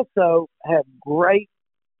they also have great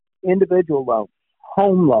individual loans,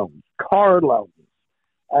 home loans, car loans,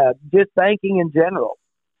 just banking in general,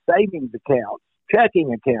 savings accounts,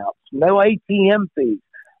 checking accounts, no ATM fees.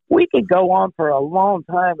 We could go on for a long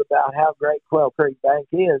time about how great Quail Creek Bank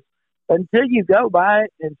is. Until you go by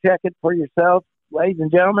it and check it for yourself, ladies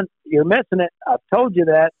and gentlemen, you're missing it. I've told you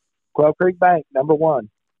that. Quail Creek Bank, number one.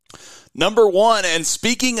 Number one, and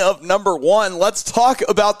speaking of number one, let's talk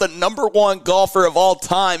about the number one golfer of all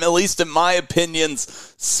time, at least in my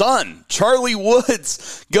opinion's son. Charlie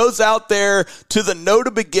Woods goes out there to the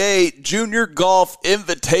Nota Begay Junior Golf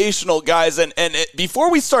Invitational, guys. And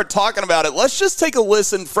before we start talking about it, let's just take a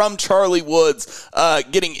listen from Charlie Woods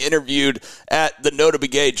getting interviewed at the Nota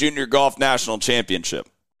Begay Junior Golf National Championship.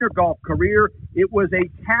 Your golf career, it was a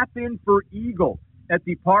tap-in for Eagle at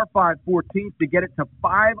the par 5 14th to get it to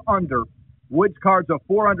 5 under. Woods cards a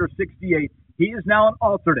 4 under 68. He is now an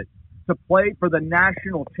alternate to play for the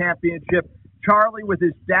national championship. Charlie with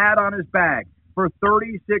his dad on his bag for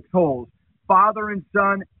 36 holes. Father and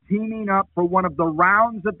son teaming up for one of the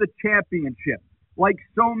rounds of the championship. Like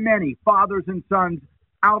so many fathers and sons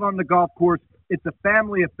out on the golf course, it's a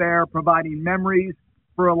family affair providing memories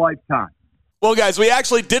for a lifetime. Well, guys, we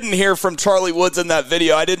actually didn't hear from Charlie Woods in that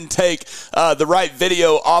video. I didn't take the right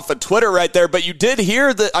video off of Twitter right there, but you did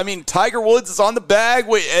hear that. I mean, Tiger Woods is on the bag,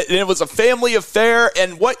 and it was a family affair.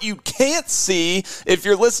 And what you can't see if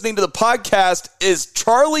you're listening to the podcast is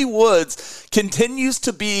Charlie Woods continues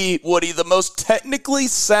to be, Woody, the most technically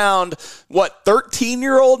sound,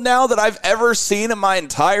 13-year-old now that I've ever seen in my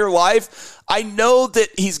entire life. I know that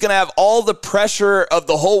he's going to have all the pressure of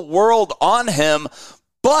the whole world on him,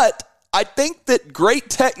 but I think that great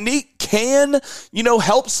technique can,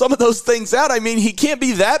 help some of those things out. I mean, he can't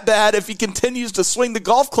be that bad if he continues to swing the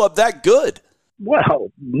golf club that good.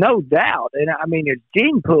 Well, no doubt. And I mean, his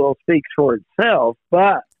gene pool speaks for itself.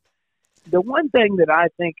 But the one thing that I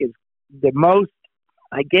think is the most,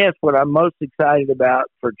 I guess what I'm most excited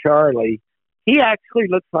about for Charlie, he actually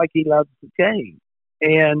looks like he loves the game.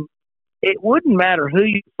 And it wouldn't matter who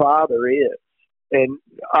your father is. And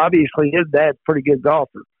obviously his dad's a pretty good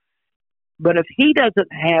golfer. But if he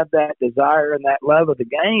doesn't have that desire and that love of the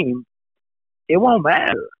game, it won't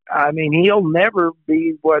matter. I mean, he'll never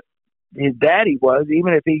be what his daddy was,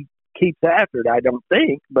 even if he keeps after it, I don't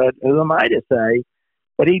think. But who am I to say?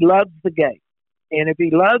 But he loves the game. And if he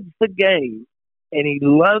loves the game and he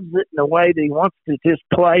loves it in a way that he wants to just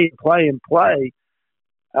play,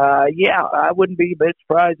 I wouldn't be a bit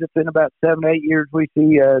surprised if in about 7-8 years we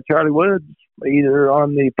see Charlie Woods either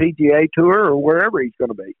on the PGA Tour or wherever he's going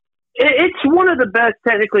to be. It's one of the best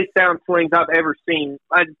technically sound swings I've ever seen,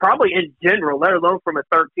 probably in general, let alone from a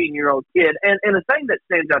 13-year-old kid. And the thing that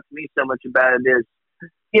stands out to me so much about it is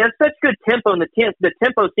he has such good tempo, and the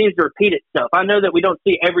tempo seems to repeat itself. I know that we don't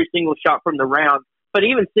see every single shot from the round, but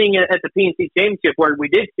even seeing it at the PNC Championship where we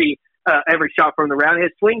did see every shot from the round,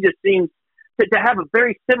 his swing just seems to have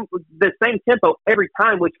the same tempo every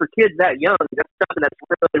time, which for kids that young, that's something that's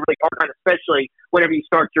really, really hard, especially whenever you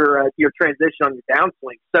start your transition on your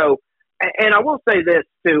downswing. So, and I will say this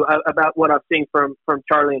too about what I've seen from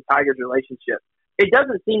Charlie and Tiger's relationship. It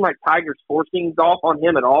doesn't seem like Tiger's forcing golf on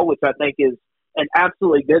him at all, which I think is an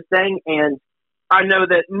absolutely good thing. And I know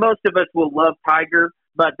that most of us will love Tiger,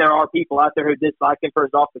 but there are people out there who dislike him for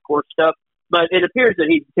his off the course stuff. But it appears that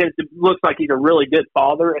he looks like he's a really good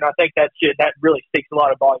father, and I think that really speaks a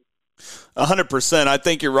lot of volume. 100%. I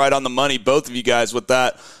think you're right on the money, both of you guys, with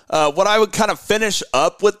that. What I would kind of finish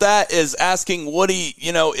up with that is asking Woody,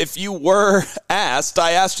 if you were asked,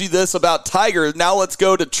 I asked you this about Tiger, now let's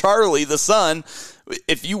go to Charlie, the son.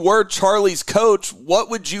 If you were Charlie's coach, what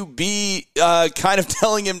would you be kind of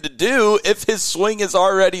telling him to do if his swing is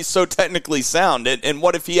already so technically sound? And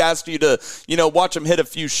what if he asked you to, watch him hit a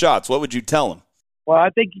few shots? What would you tell him? Well,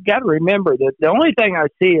 I think you got to remember that the only thing I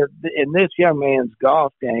see in this young man's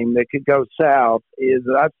golf game that could go south is,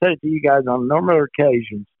 I've said it to you guys on numerous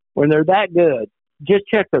occasions, when they're that good, just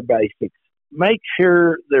check their basics. Make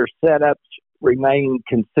sure their setups remain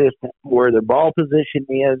consistent, where their ball position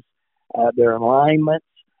is, their alignments.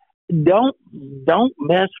 Don't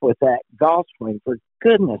mess with that golf swing, for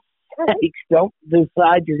goodness sakes. Don't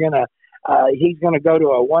decide you're going to he's going to go to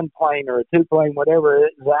a 1-plane or a 2-plane, whatever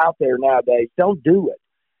is out there nowadays. Don't do it.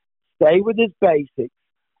 Stay with his basics.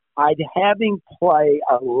 I'd have him play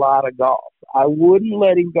a lot of golf. I wouldn't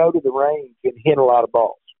let him go to the range and hit a lot of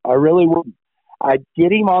balls. I really wouldn't. I'd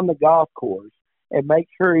get him on the golf course and make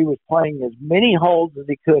sure he was playing as many holes as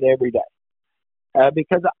he could every day.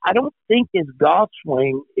 Because I don't think his golf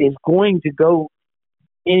swing is going to go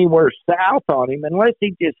anywhere south on him unless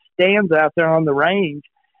he just stands out there on the range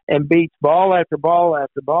and beats ball after ball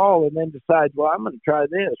after ball and then decides, well, I'm going to try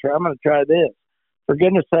this or I'm going to try this. For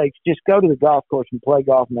goodness sakes, just go to the golf course and play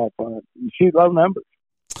golf and have fun and shoot low numbers.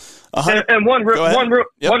 And one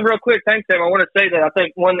real quick, thanks, Sam. I want to say that I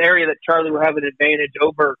think one area that Charlie will have an advantage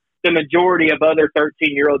over the majority of other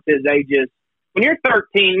 13-year-olds his age is when you're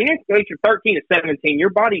 13, when you're 13 to 17,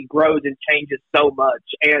 your body grows and changes so much.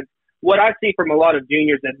 And what I see from a lot of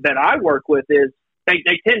juniors that I work with is they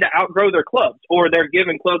tend to outgrow their clubs, or they're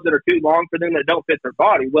given clubs that are too long for them that don't fit their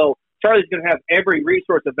body. Well, Charlie's going to have every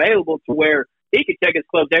resource available to where he could check his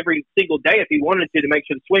clubs every single day if he wanted to make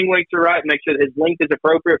sure the swing lengths are right, make sure that his length is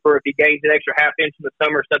appropriate for if he gains an extra half inch in the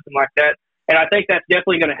summer or something like that. And I think that's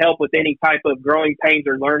definitely going to help with any type of growing pains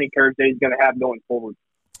or learning curves that he's going to have going forward.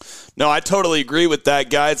 No, I totally agree with that,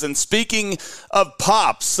 guys. And speaking of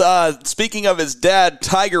Pops, speaking of his dad,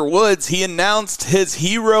 Tiger Woods, he announced his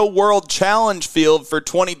Hero World Challenge field for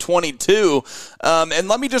 2022. And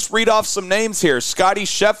let me just read off some names here. Scotty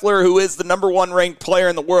Scheffler, who is the number 1 ranked player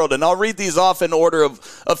in the world. And I'll read these off in order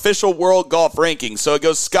of official world golf rankings. So it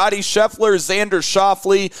goes Scotty Scheffler, Xander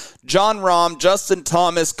Schauffele, John Rahm, Justin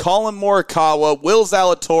Thomas, Colin Morikawa, Will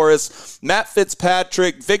Zalatoris, Matt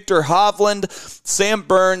Fitzpatrick, Victor Hovland, Sam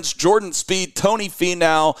Burns, Jordan Spieth, Tony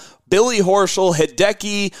Finau, Billy Horschel,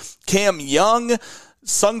 Hideki, Cam Young,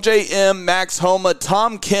 Sungjae M, Max Homa,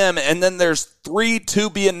 Tom Kim, and then there's 3 to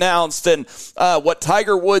be announced. And what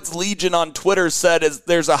Tiger Woods Legion on Twitter said is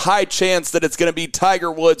there's a high chance that it's going to be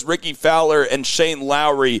Tiger Woods, Ricky Fowler, and Shane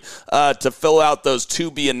Lowry to fill out those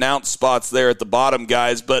to be announced spots there at the bottom,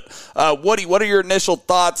 guys. But Woody, what are your initial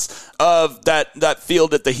thoughts of that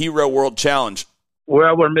field at the Hero World Challenge?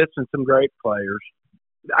 Well, we're missing some great players.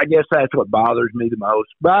 I guess that's what bothers me the most.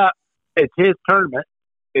 But it's his tournament.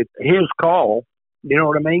 It's his call. You know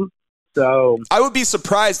what I mean? So I would be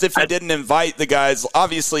surprised if he didn't invite the guys.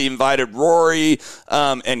 Obviously, he invited Rory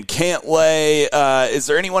and Cantlay. Is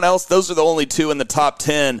there anyone else? Those are the only 2 in the top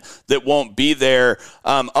 10 that won't be there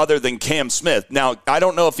other than Cam Smith. Now, I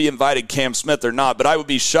don't know if he invited Cam Smith or not, but I would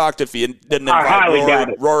be shocked if he didn't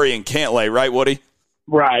invite Rory and Cantlay, right, Woody?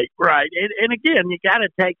 Right. And again, you got to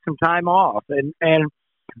take some time off. And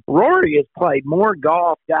Rory has played more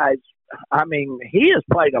golf, guys. I mean, he has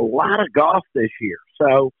played a lot of golf this year.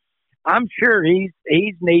 So I'm sure he's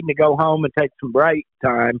needing to go home and take some break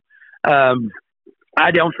time.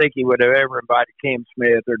 I don't think he would have ever invited Cam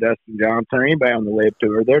Smith or Dustin Johnson or anybody on the LIV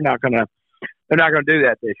Tour. They're not going to do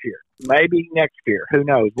that this year. Maybe next year. Who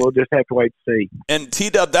knows? We'll just have to wait to see. And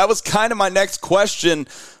T-Dub, that was kind of my next question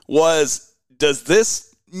was, does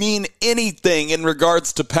this mean anything in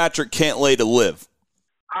regards to Patrick Cantlay to LIV?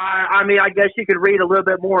 I mean, I guess you could read a little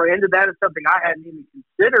bit more into that. It's something I hadn't even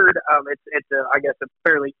considered. It's I guess, a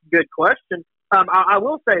fairly good question. I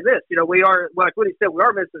will say this, we are, like what he said, we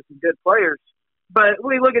are missing some good players. But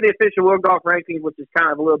we look at the official World Golf Rankings, which is kind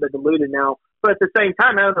of a little bit diluted now. But at the same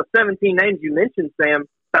time, out of the 17 names you mentioned, Sam,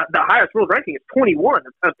 the highest world ranking is 21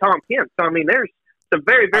 of Tom Kim. So, I mean, there's some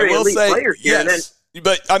very, very elite players here. Yes. And then,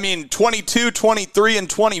 but, I mean, 22, 23, and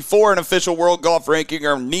 24 in official world golf ranking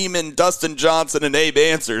are Neiman, Dustin Johnson, and Abe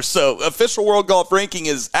Answer. So official world golf ranking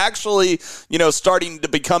is actually, starting to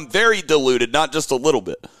become very diluted, not just a little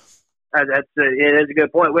bit. It is a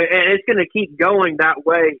good point. And it's going to keep going that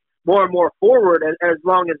way more and more forward as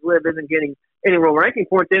long as LIV isn't getting any world ranking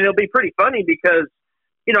points. And it'll be pretty funny because,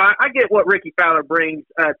 I get what Ricky Fowler brings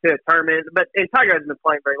to a tournament, and Tiger hasn't been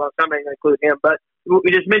playing very long, so I'm not going to include him. But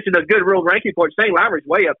we just mentioned a good world ranking point. Shane Lowry's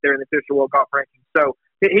way up there in the official world golf rankings, so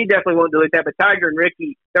he definitely won't delete that. But Tiger and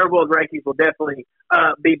Ricky, their world rankings will definitely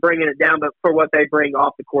be bringing it down. But for what they bring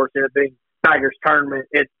off the course, and it being Tiger's tournament,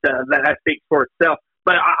 that speaks for itself.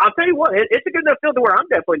 But I'll tell you what, it's a good enough field to where I'm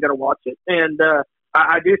definitely going to watch it. And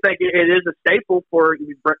I do think it is a staple for,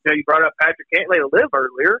 you brought up Patrick Cantlay to LIV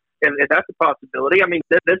earlier, and that's a possibility. I mean,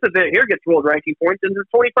 this event here gets world ranking points in the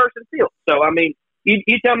 20-person field. So, I mean,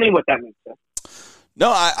 you tell me what that means. No,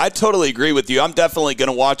 I totally agree with you. I'm definitely going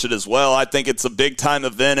to watch it as well. I think it's a big-time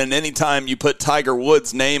event, and anytime you put Tiger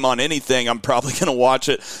Woods' name on anything, I'm probably going to watch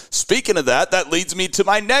it. Speaking of that leads me to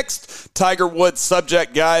my next Tiger Woods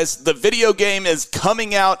subject, guys. The video game is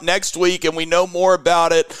coming out next week, and we know more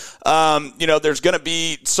about it. There's going to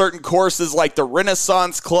be certain courses like the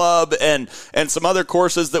Renaissance Club and some other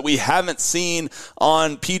courses that we haven't seen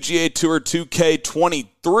on PGA Tour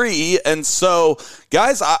 2K23. And so,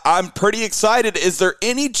 guys, I'm pretty excited. Is there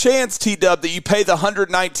any chance, T-Dub, that you pay the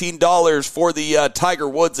 $119 for the Tiger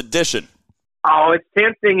Woods edition? Oh, it's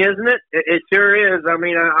tempting, isn't it? It sure is. I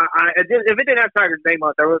mean, if it didn't have Tiger's name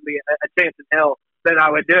on it, there wouldn't be a chance in hell that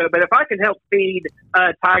I would do it. But if I can help feed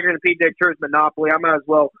Tiger and PJ Ture's monopoly, I might as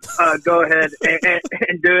well go ahead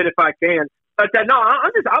and do it if I can. But no,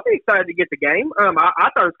 I'll be excited to get the game.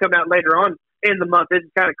 I thought it was coming out later on in the month. It's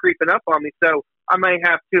kind of creeping up on me, so I may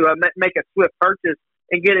have to make a swift purchase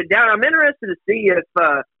and get it down. I'm interested to see if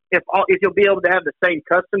you'll be able to have the same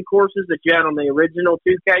custom courses that you had on the original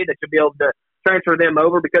 2K, that you'll be able to transfer them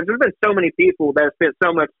over, because there's been so many people that have spent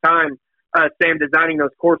so much time, Sam, designing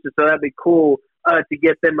those courses. So that'd be cool to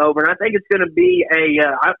get them over. And I think it's going to be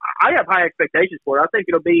I have high expectations for it. I think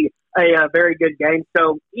it'll be a very good game.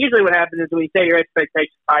 So usually what happens is when you say your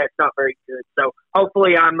expectations high, it's not very good. So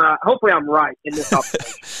hopefully I'm right in this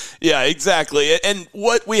observation. Yeah, exactly. And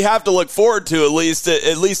what we have to look forward to, at least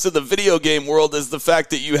in the video game world, is the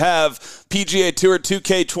fact that you have PGA Tour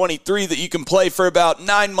 2K23 that you can play for about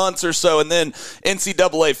 9 months or so, and then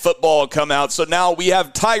NCAA football will come out. So now we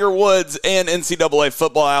have Tiger Woods and NCAA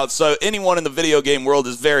football out. So anyone in the video game world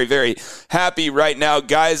is very, very happy right now,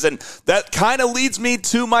 guys. And that kind of leads me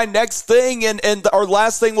to my next thing and our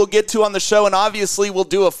last thing we'll get to on the show. And obviously we'll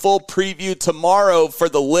do a full preview tomorrow for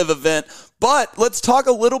the Live event. But let's talk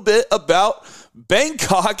a little bit about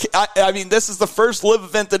Bangkok. I mean, this is the first Live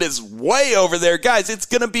event that is way over there. Guys, it's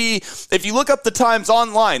going to be, if you look up the times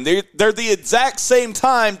online, they're the exact same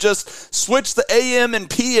time, just switch the AM and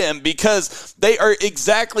PM because they are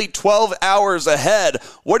exactly 12 hours ahead.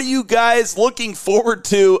 What are you guys looking forward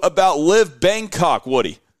to about Live Bangkok,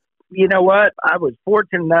 Woody? You know what? I was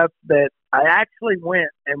fortunate enough that I actually went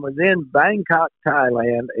and was in Bangkok,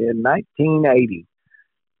 Thailand in 1980.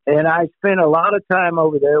 And I spent a lot of time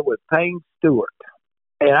over there with Payne Stewart.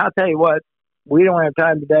 And I'll tell you what, we don't have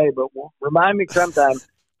time today, but remind me sometime.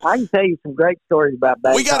 I can tell you some great stories about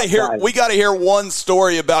Bangkok. We got to hear one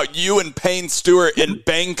story about you and Payne Stewart in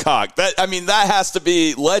Bangkok. That has to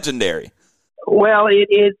be legendary. Well,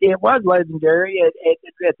 it was legendary.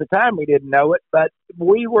 At the time, we didn't know it, but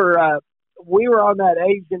we were on that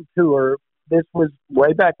Asian tour. This was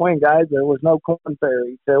way back when, guys. There was no Corn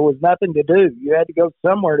Ferry. There was nothing to do. You had to go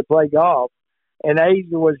somewhere to play golf, and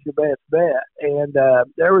Asia was your best bet. And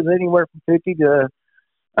there was anywhere from 40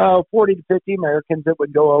 to 50 Americans that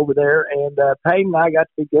would go over there. And Payne and I got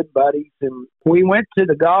to be good buddies. And we went to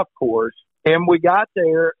the golf course, and we got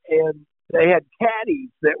there, and they had caddies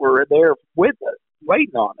that were there with us,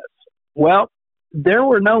 waiting on us. Well, there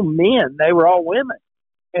were no men. They were all women.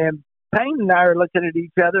 And Payne and I are looking at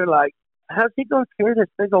each other like, how's he going to carry this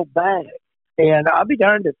big old bag? And I'll be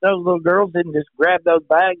darned if those little girls didn't just grab those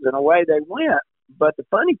bags and away they went. But the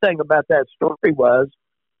funny thing about that story was,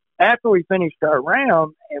 after we finished our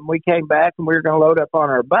round and we came back and we were going to load up on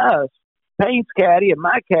our bus, Payne's caddy and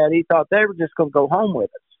my caddy thought they were just going to go home with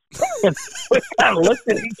us. And we kind of looked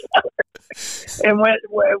at each other and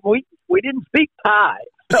we didn't speak Thai.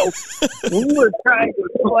 So we were trying to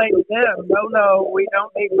explain to them, no, we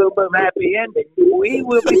don't need Boom Boom Happy Ending. We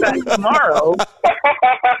will be back tomorrow.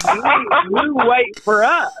 You wait for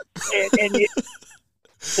us.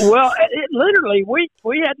 Literally, we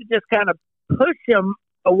had to just kind of push them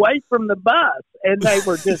away from the bus, and they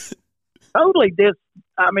were just totally they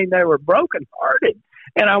were brokenhearted.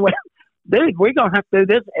 And I went, dude, we're going to have to do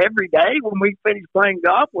this every day when we finish playing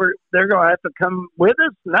golf. They're going to have to come with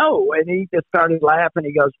us? No. And he just started laughing.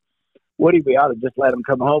 He goes, Woody, we ought to just let them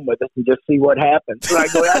come home with us and just see what happens. And I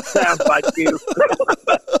go, that sounds like you.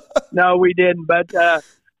 No, we didn't. But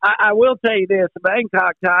I will tell you this.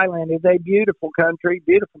 Bangkok, Thailand is a beautiful country.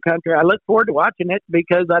 I look forward to watching it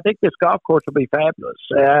because I think this golf course will be fabulous.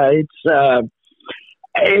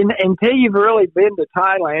 And until you've really been to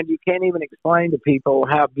Thailand, you can't even explain to people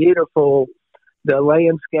how beautiful the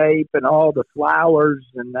landscape and all the flowers.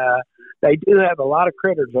 And they do have a lot of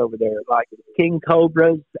critters over there, like king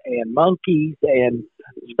cobras and monkeys and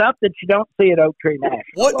stuff that you don't see at Oak Tree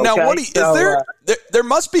National. Now, Woody, there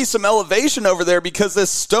must be some elevation over there because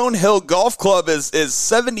this Stonehill Golf Club is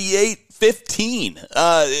 7815.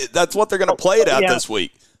 That's what they're going to play it at this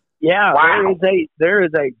week. Yeah, wow. There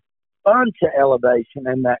is a bunch of elevation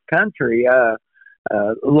in that country.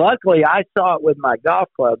 Luckily, I saw it with my golf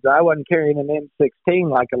clubs. I wasn't carrying an M16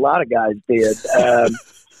 like a lot of guys did,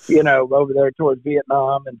 over there towards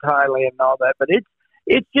Vietnam and Thailand and all that. But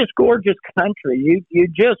it's just gorgeous country. You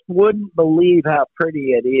just wouldn't believe how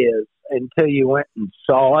pretty it is until you went and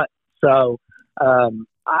saw it. So I'm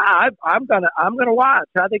gonna watch.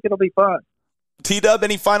 I think it'll be fun. T-Dub,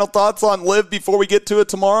 any final thoughts on Live before we get to it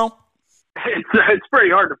tomorrow? It's pretty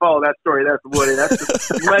hard to follow that story. That's Woody. That's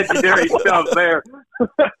just legendary stuff there.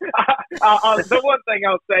 The one thing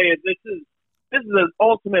I'll say is this is the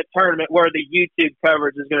ultimate tournament where the YouTube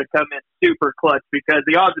coverage is going to come in super clutch because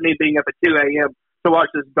the odds of me being up at 2 a.m. to watch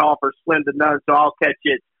this golf are slim to none. So I'll catch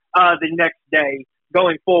it the next day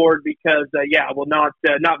going forward because, I will not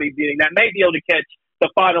be viewing that. May be able to catch the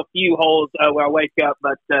final few holes when I wake up,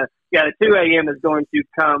 but the 2 a.m. is going to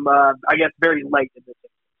come, I guess, very late in this.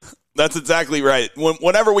 That's exactly right.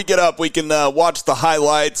 Whenever we get up, we can watch the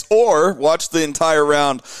highlights or watch the entire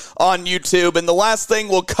round on YouTube. And the last thing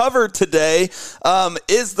we'll cover today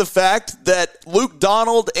is the fact that Luke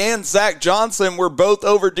Donald and Zach Johnson were both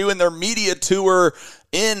over doing their media tour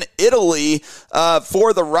in Italy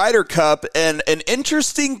for the Ryder Cup. And an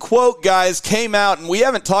interesting quote, guys, came out, and we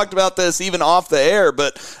haven't talked about this even off the air,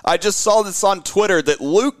 but I just saw this on Twitter that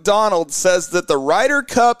Luke Donald says that the Ryder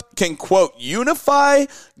Cup can, quote, unify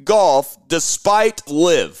golf despite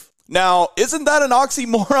LIV. Now, isn't that an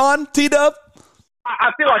oxymoron, T-Dub?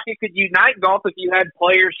 I feel like it could unite golf if you had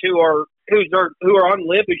players who are on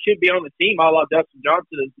LIV who should be on the team. A la Dustin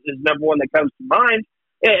Johnson is number one that comes to mind.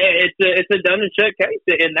 It's a done and shut case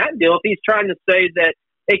in that deal. If he's trying to say that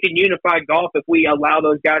it can unify golf if we allow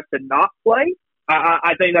those guys to not play,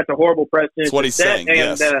 I think that's a horrible precedent. That's what he's saying.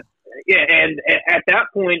 And, yes. And at that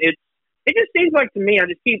point, it just seems like to me,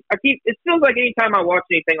 it feels like anytime I watch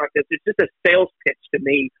anything like this, it's just a sales pitch to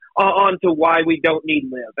me onto why we don't need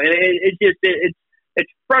LIV. And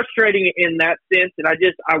it's frustrating in that sense. And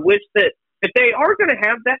I wish that if they are going to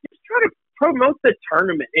have that, just try to promote the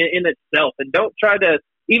tournament in itself and don't try to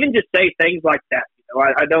even just say things like that.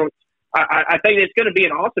 I think it's going to be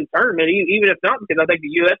an awesome tournament, even if not, because I think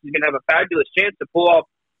the U.S. is going to have a fabulous chance to pull off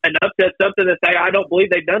an upset, something that I don't believe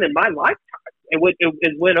they've done in my lifetime. It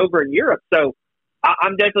went over in Europe. So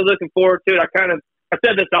I'm definitely looking forward to it. I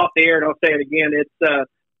said this off the air and I'll say it again.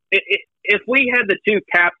 If we had the two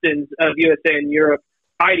captains of USA and Europe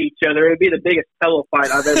fight each other, it would be the biggest pillow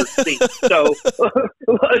fight I've ever seen. So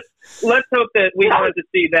let's hope that we don't have to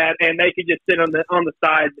see that, and they could just sit on the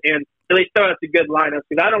sides and at least throw us a good lineup.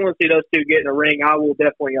 Because I don't want to see those two get in a ring. I will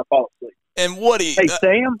definitely fall asleep. And Woody, hey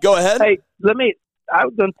Sam, go ahead. Hey, I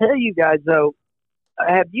was going to tell you guys though.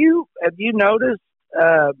 Have you noticed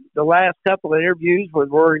the last couple of interviews with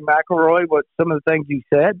Rory McIlroy? What some of the things he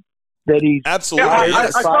said that he's absolutely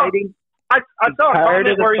fighting. I saw tired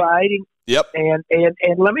of the fighting. Yep. And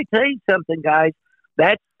let me tell you something, guys.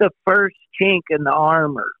 That's the first chink in the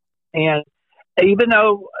armor. And even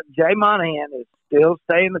though Jay Monahan is still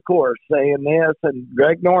staying the course, saying this, and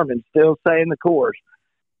Greg Norman still staying the course,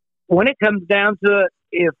 when it comes down to it,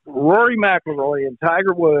 if Rory McIlroy and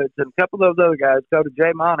Tiger Woods and a couple of those other guys go to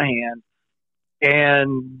Jay Monahan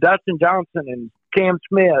and Dustin Johnson and Cam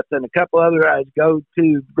Smith and a couple other guys go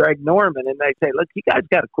to Greg Norman and they say, look, you guys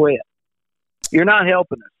got to quit. You're not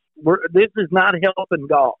helping us. This is not helping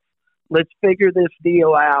golf. Let's figure this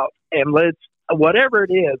deal out and whatever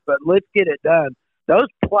it is, but let's get it done. Those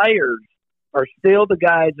players are still the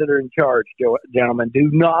guys that are in charge, gentlemen. Do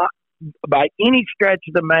not, by any stretch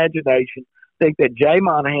of the imagination, think that Jay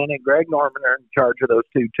Monahan and Greg Norman are in charge of those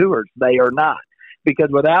two tours. They are not. Because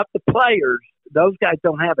without the players, those guys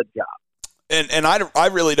don't have a job. And I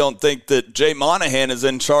really don't think that Jay Monahan is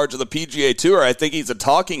in charge of the PGA Tour. I think he's a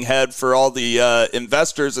talking head for all the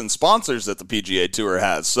investors and sponsors that the PGA Tour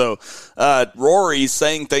has. So Rory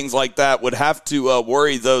saying things like that would have to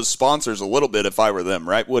worry those sponsors a little bit if I were them,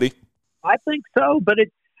 right, Woody? I think so, but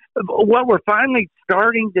what we're finally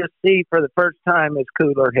starting to see for the first time is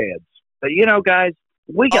cooler heads. But, guys,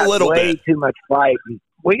 we got way too much fighting.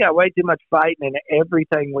 We got way too much fighting in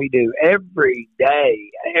everything we do. Every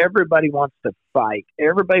day, everybody wants to fight.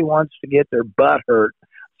 Everybody wants to get their butt hurt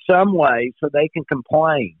some way so they can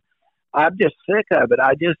complain. I'm just sick of it.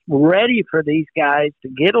 I'm just ready for these guys to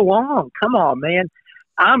get along. Come on, man.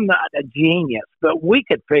 I'm not a genius, but we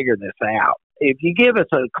could figure this out. If you give us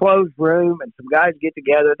a closed room and some guys get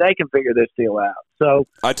together, they can figure this deal out. So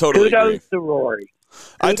I totally kudos agree. To Rory.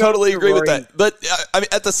 I totally agree with that. But I mean,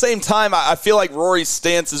 at the same time, I feel like Rory's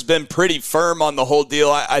stance has been pretty firm on the whole deal.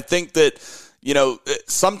 I think that,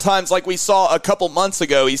 sometimes like we saw a couple months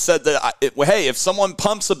ago, he said that, hey, if someone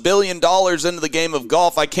pumps $1 billion into the game of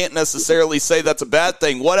golf, I can't necessarily say that's a bad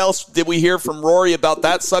thing. What else did we hear from Rory about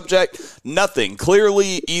that subject? Nothing.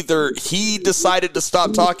 Clearly, either he decided to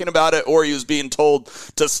stop talking about it or he was being told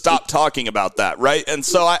to stop talking about that, right? And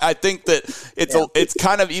so I think that it's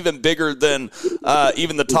kind of even bigger than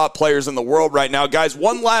even the top players in the world right now. Guys,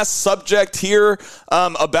 one last subject here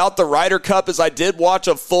about the Ryder Cup is I did watch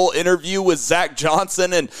a full interview with Zach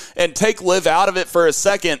Johnson and take LIV out of it for a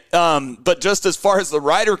second. But just as far as the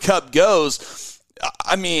Ryder Cup goes,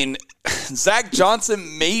 I mean, Zach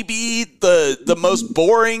Johnson may be the most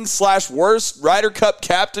boring / worst Ryder Cup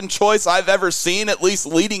captain choice I've ever seen, at least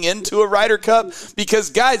leading into a Ryder Cup. Because,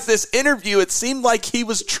 guys, this interview, it seemed like he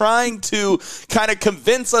was trying to kind of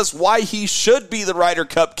convince us why he should be the Ryder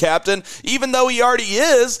Cup captain, even though he already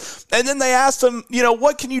is. And then they asked him,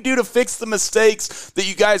 what can you do to fix the mistakes that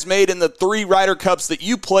you guys made in the 3 Ryder Cups that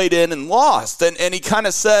you played in and lost? And he kind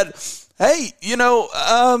of said, hey,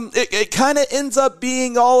 it kind of ends up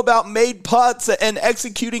being all about made putts and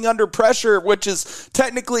executing under pressure, which is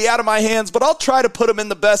technically out of my hands, but I'll try to put them in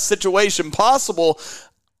the best situation possible.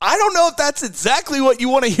 I don't know if that's exactly what you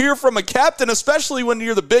want to hear from a captain, especially when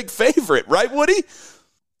you're the big favorite, right, Woody?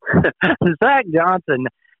 Zach Johnson,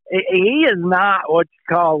 he is not what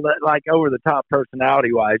you call like over-the-top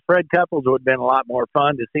personality-wise. Fred Couples would have been a lot more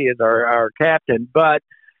fun to see as our captain, but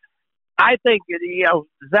I think,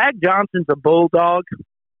 Zach Johnson's a bulldog,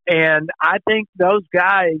 and I think those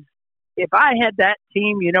guys, if I had that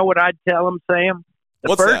team, you know what I'd tell them, Sam?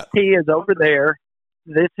 What's first that? tee is over there.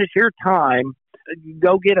 This is your time.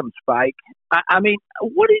 Go get them, Spike. I mean,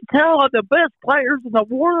 what do you tell the best players in the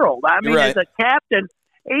world? I mean, right. As a captain,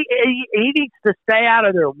 he needs to stay out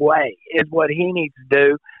of their way is what he needs to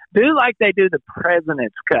do. Do like they do the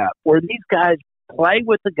President's Cup, where these guys play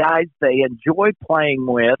with the guys they enjoy playing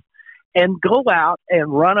with, and go out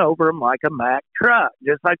and run over them like a Mack truck,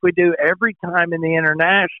 just like we do every time in the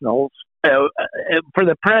internationals for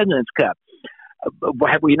the President's Cup.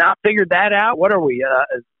 Have we not figured that out? What are we,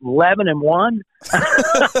 11-1?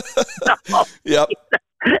 No. Yep.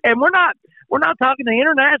 And we're not talking. The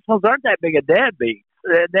internationals aren't that big a deadbeat.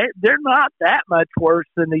 They're not that much worse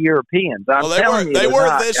than the Europeans. They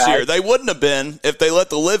were this year. They wouldn't have been if they let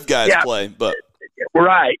the live guys play, but.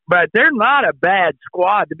 Right, but they're not a bad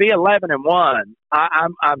squad to be 11-1.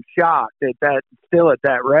 I'm shocked at that, still at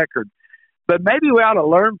that record. But maybe we ought to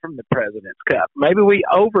learn from the President's Cup. Maybe we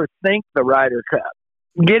overthink the Ryder Cup.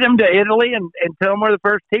 Get them to Italy and tell them where the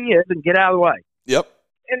first tee is and get out of the way. Yep.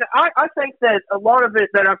 And I think that a lot of it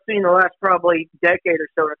that I've seen the last probably decade or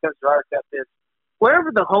so when it comes to Ryder Cup is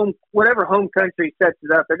whatever home country sets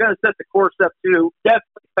it up, they're going to set the course up to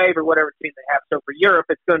definitely favor whatever team they have. So for Europe,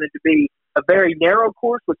 it's going to be a very narrow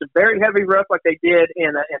course with a very heavy rough like they did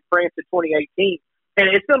in France in 2018. And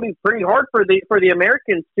it's going to be pretty hard for the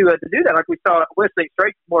Americans to do that. Like we saw, Whistling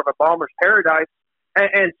Straits is more of a bomber's paradise.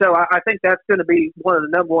 And so I think that's going to be one of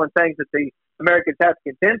the number one things that the Americans have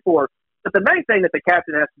to contend for. But the main thing that the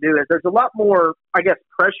captain has to do is there's a lot more, I guess,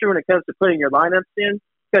 pressure when it comes to putting your lineups in.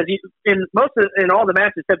 Because in all the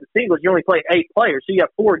matches except the singles, you only play 8 players, so you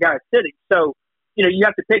have 4 guys sitting. So, you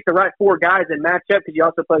have to pick the right 4 guys and match up because you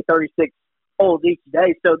also play 36 holes each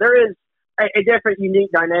day. So there is a different,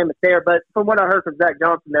 unique dynamic there. But from what I heard from Zach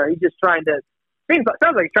Johnson there, he's just sounds like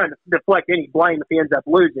he's trying to deflect any blame if he ends up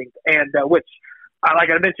losing. And which, like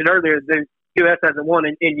I mentioned earlier, the U.S. hasn't won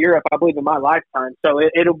in Europe, I believe, in my lifetime. So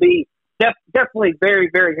it'll be definitely very,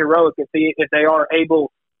 very heroic if they are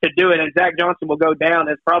able to do it. And Zach Johnson will go down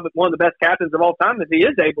as probably one of the best captains of all time if he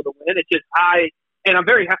is able to win. It's just I'm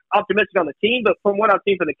very optimistic on the team, but from what I've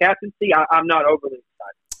seen from the captaincy, I'm not overly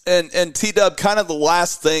excited. And T-Dub, kind of the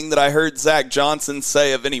last thing that I heard Zach Johnson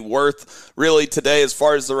say of any worth really today as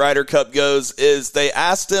far as the Ryder Cup goes is they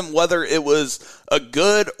asked him whether it was a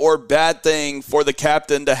good or bad thing for the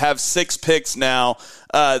captain to have 6 picks now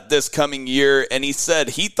this coming year, and he said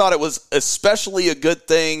he thought it was especially a good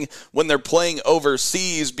thing when they're playing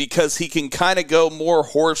overseas because he can kind of go more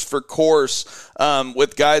horse for course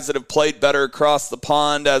with guys that have played better across the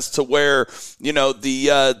pond as to where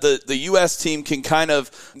the U.S. team can kind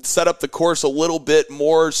of set up the course a little bit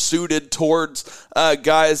more suited towards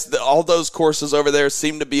guys. All those courses over there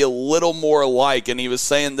seem to be a little more alike, and he was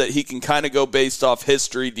saying that he can kind of go based off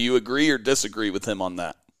history. Do you agree or disagree with him on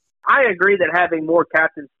that? I agree that having more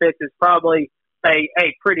captain's picks is probably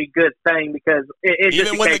a pretty good thing because it even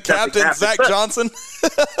just when the captain's Zach Johnson.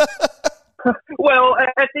 Well,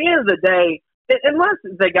 at the end of the day, unless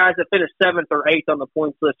the guys that finish 7th or 8th on the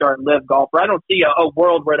points list are a live golfer, I don't see a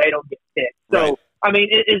world where they don't get picked. So, right. I mean,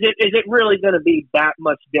 is it really going to be that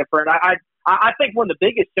much different? I think one of the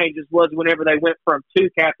biggest changes was whenever they went from 2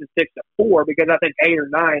 captain's picks to 4, because I think 8 or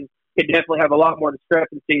 9 could definitely have a lot more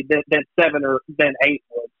discrepancy than 7 or than 8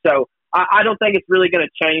 would. So I don't think it's really going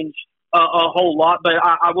to change a whole lot. But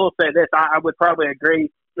I will say this: I would probably agree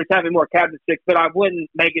with having more captain's picks, but I wouldn't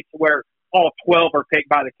make it to where all 12 are picked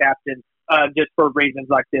by the captain just for reasons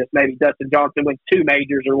like this. Maybe Dustin Johnson wins 2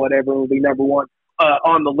 majors or whatever, will be number 1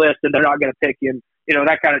 on the list, and they're not going to pick him.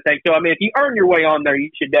 That kind of thing. So, I mean, if you earn your way on there, you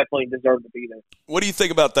should definitely deserve to be there. What do you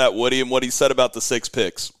think about that, Woody, and what he said about the 6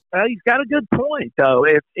 picks? He's got a good point though.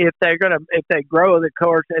 If they grow the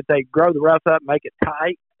rough up, make it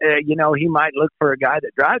tight, he might look for a guy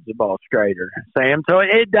that drives the ball straighter, Sam. So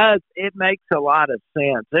it makes a lot of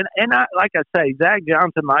sense. And like I say, Zach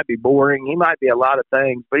Johnson might be boring. He might be a lot of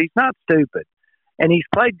things, but he's not stupid. And he's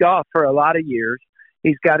played golf for a lot of years.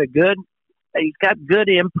 He's got good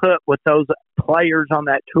input with those players on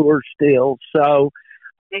that tour still. So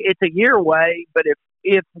it's a year away, but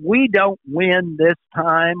if we don't win this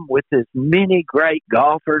time with as many great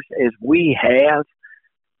golfers as we have,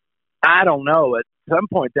 I don't know. At some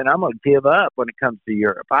point, then I'm going to give up when it comes to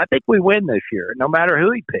Europe. I think we win this year, no matter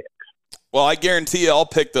who he picks. Well, I guarantee you I'll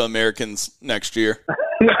pick the Americans next year.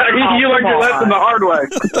 You learned your lesson the hard way.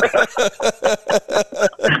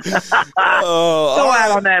 Go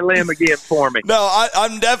out on that limb again for me. No,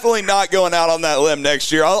 I'm definitely not going out on that limb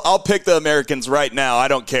next year. I'll pick the Americans right now. I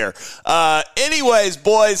don't care. Anyways,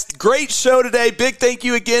 boys, great show today. Big thank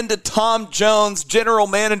you again to Tom Jones, General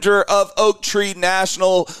Manager of Oak Tree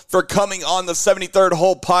National, for coming on the 73rd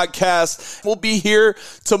Hole podcast. We'll be here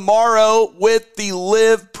tomorrow with the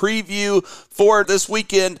live preview for this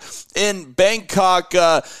weekend in Bangkok.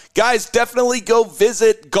 Guys, definitely go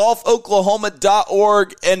visit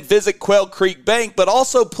golfoklahoma.org and visit Quail Creek Bank, but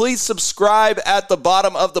also please subscribe at the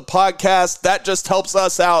bottom of the podcast. That just helps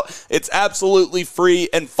us out. It's absolutely free.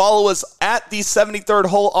 And follow us at the 73rd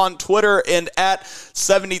Hole on Twitter and at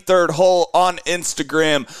 73rd Hole on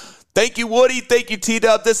Instagram. Thank you, Woody. Thank you,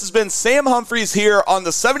 T-Dub. This has been Sam Humphreys here on the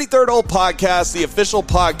 73rd Hole podcast, the official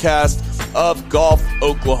podcast of Golf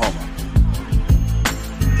Oklahoma.